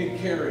can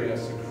carry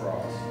us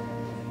across.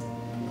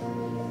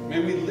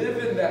 May we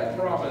live in that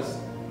promise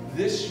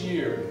this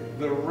year,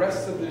 the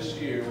rest of this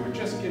year. We're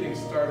just getting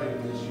started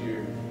in this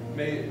year.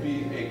 May it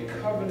be a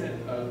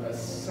covenant, a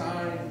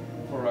sign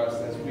for us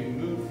as we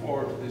move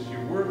forward this year.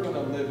 We're going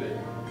to live it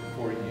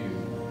for you.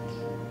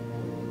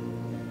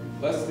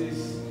 Bless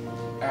these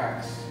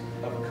acts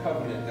of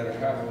covenant that are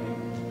happening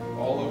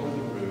all over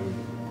the room,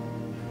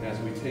 and as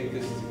we take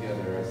this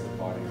together as the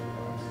body of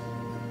Christ.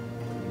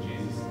 In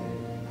Jesus'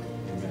 name,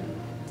 amen.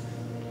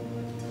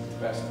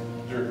 Pastor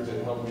Dirk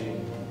to help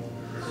me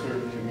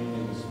serve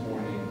communion this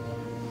morning.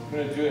 I'm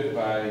going to do it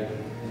by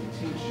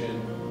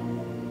intention,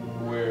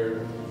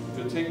 where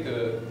you'll take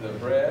the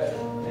bread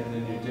and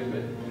then you dip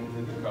it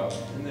into the cup,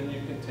 and then you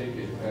can take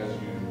it as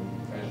you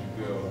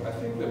go. I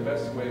think the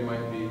best way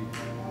might be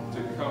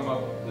to come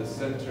up the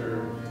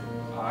center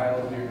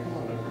aisle here. Come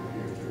on over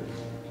here, church.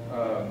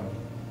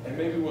 And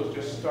maybe we'll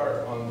just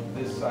start on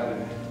this side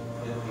and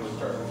we'll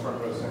start in the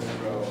front row,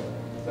 second row.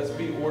 Let's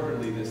be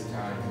orderly this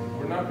time.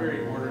 We're not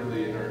very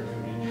orderly in our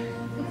communion,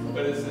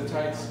 but it's a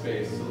tight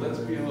space, so let's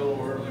be a little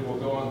orderly. We'll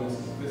go on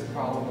this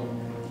column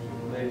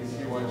of ladies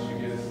here. Why don't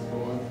you get us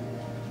going?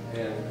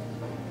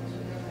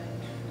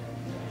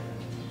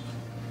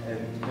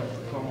 And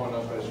come on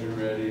up as you're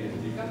ready,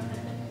 and you can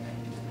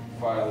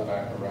file the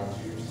back around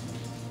to yours.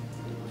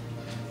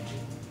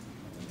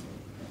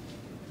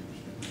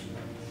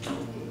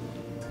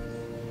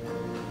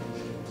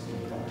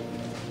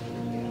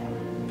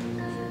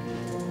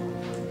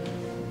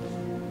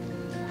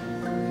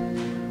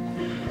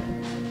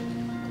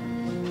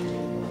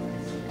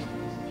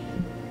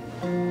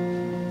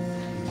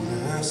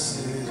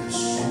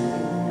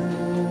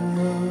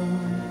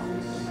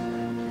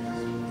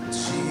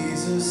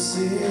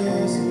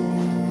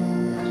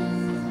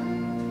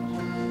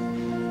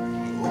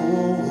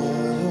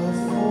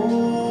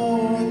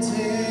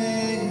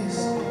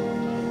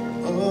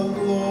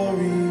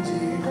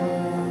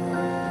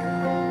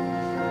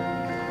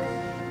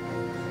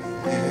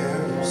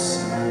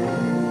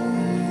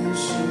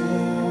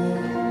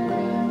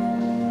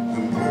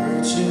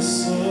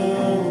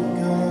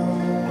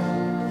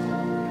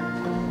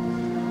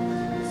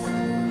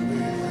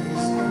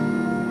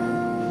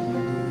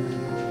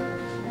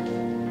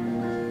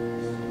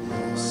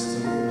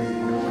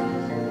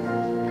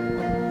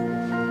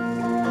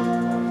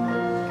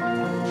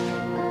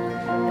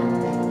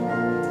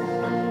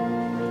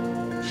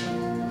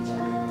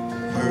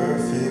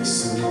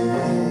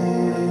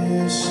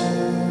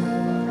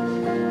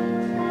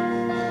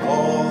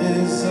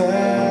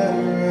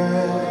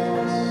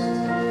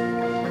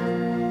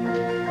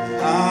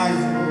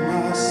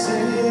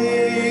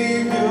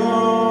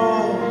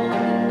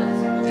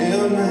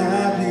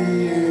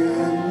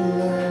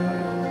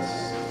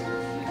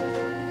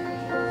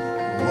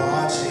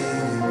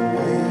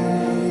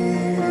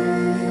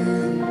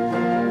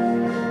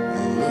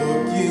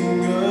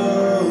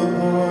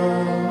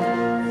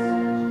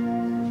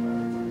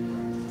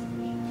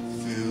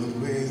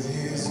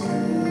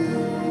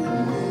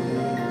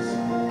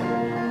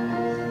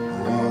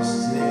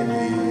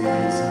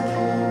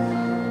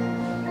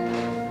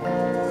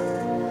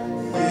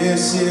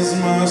 This is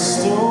my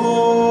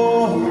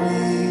story.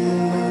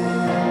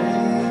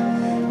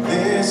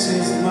 This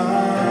is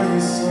my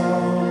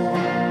song.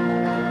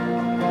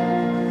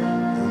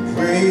 I'm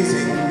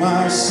praising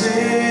my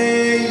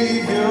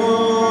Savior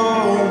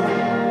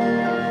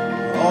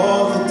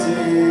all the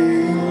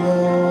day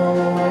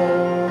long.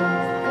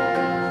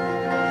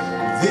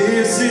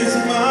 This is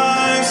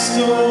my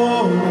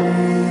story.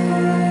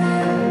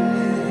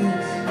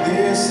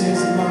 This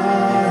is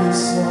my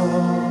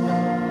song.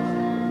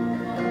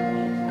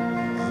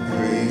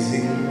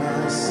 Praising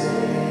my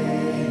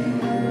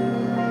Savior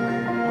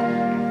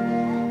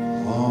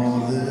all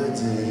the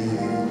day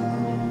long.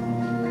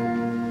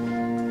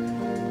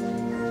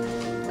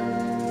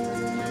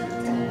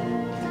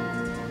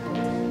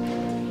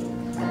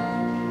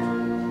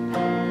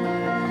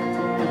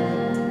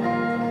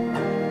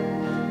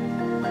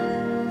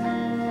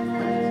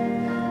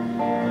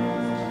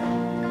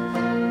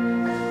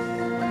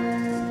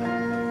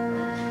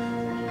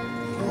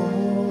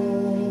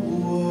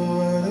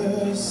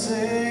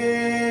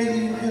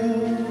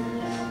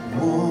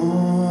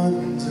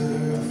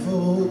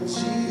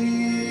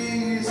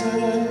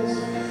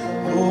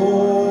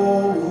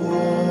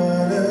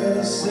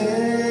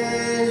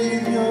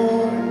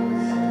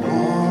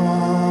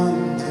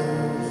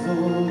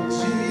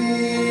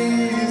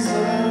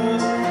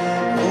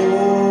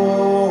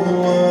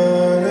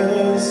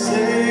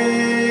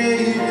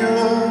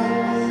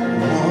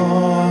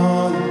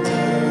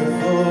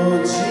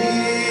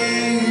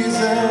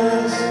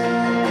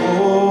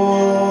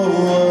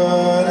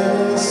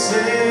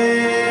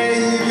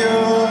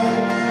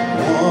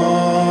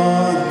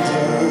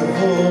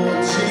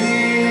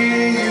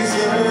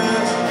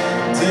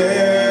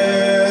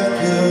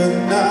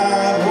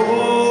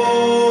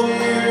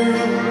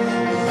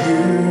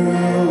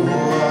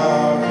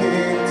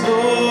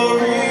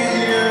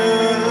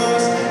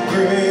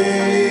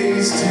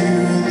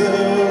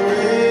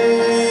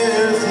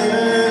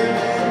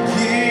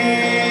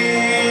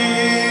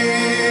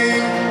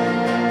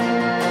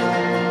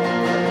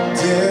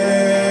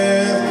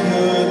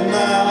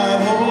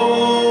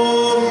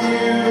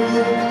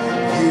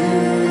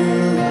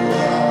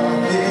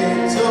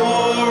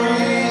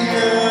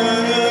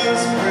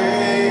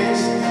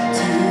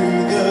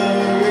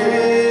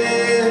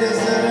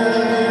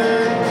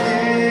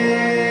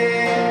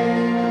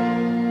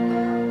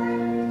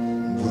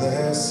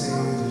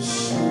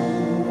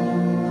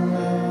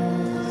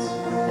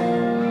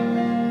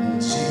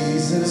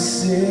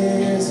 Jesus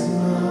is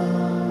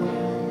mine.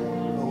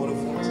 Oh, what a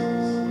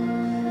foretaste.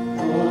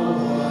 Oh,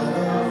 what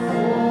a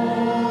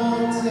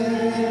foretaste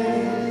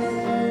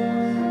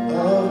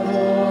of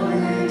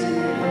glory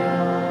divine.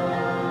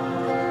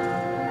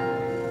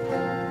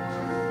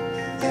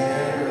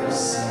 Heir of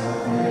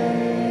salvation,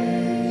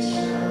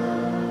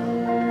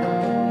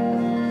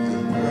 the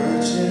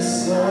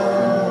purchase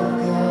of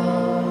God,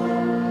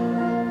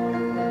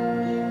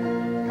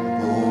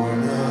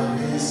 born of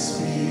His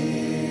Spirit,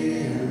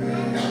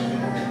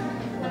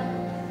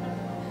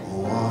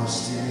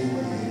 washed in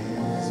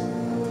His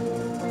blood.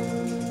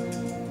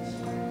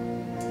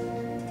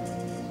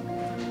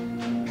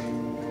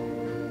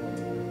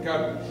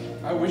 God,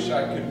 I wish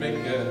I could make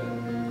a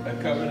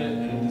covenant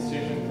and a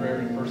decision for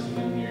every person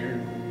in here,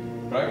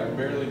 but I can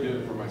barely do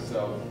it for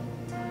myself.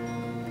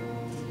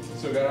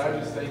 So God, I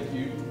just thank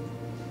you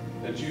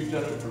that you've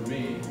done it for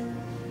me,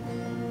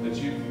 that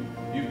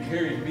you've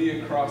carried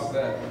me across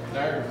that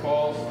Niagara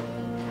Falls.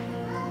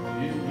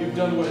 You've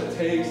done what it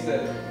takes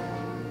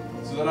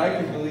so that I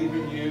can believe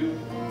in you.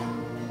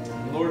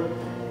 And Lord,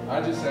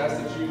 I just ask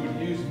that you would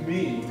use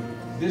me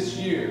this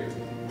year.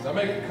 I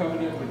make a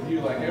covenant with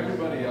you like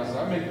everybody else.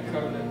 I make a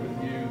covenant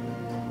with you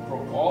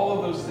for all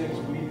of those things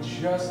we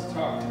just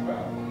talked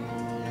about.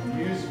 And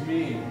use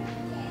me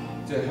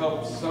to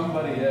help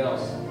somebody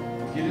else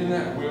get in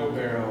that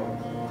wheelbarrow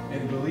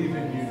and believe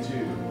in you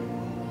too.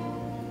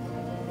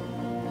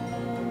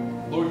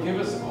 Lord, give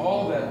us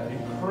all that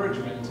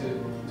encouragement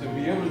to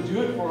be able to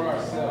do it for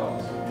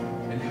ourselves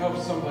and help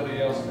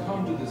somebody else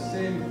come to the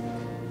same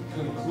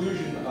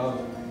conclusion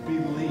of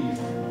belief,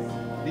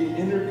 the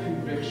inner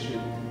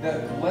conviction,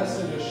 that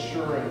blessed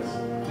assurance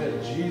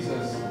that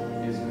Jesus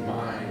is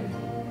mine.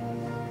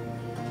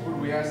 Lord,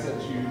 we ask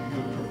that you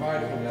would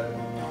provide for that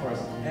for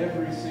us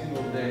every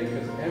single day,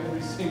 because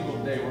every single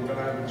day we're going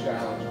to have a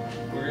challenge.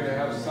 We're going to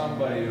have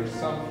somebody or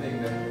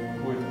something that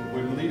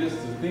would lead us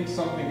to think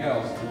something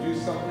else, to do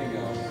something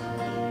else.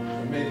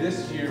 And may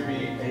this year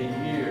be a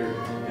year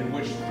in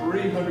which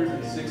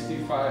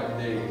 365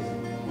 days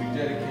we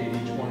dedicate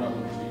each one of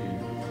them to you.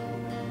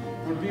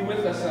 Lord, be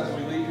with us as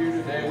we leave here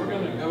today. We're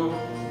going to go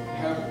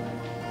have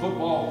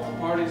football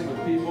parties with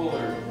people,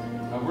 or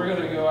we're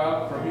going to go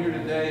out from here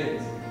today,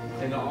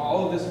 and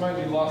all of this might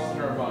be lost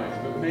in our minds,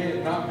 but may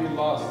it not be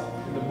lost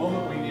in the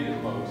moment we need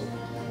it most.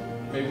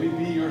 May we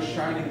be your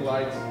shining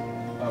lights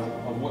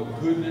of what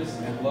goodness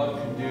and love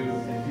can do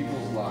in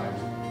people's lives,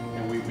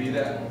 and we be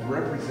that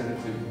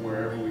representative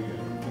wherever we go.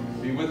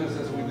 Be with us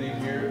as we leave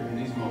here in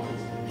these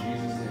moments. In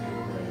Jesus' name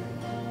we pray.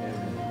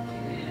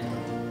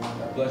 Amen.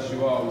 God bless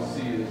you all. We'll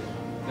see you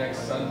next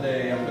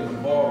Sunday up in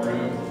the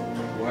ballroom.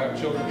 We'll have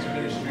children's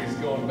ministries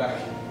going back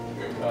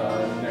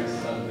next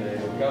Sunday.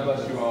 God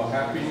bless you all.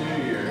 Happy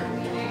New Year.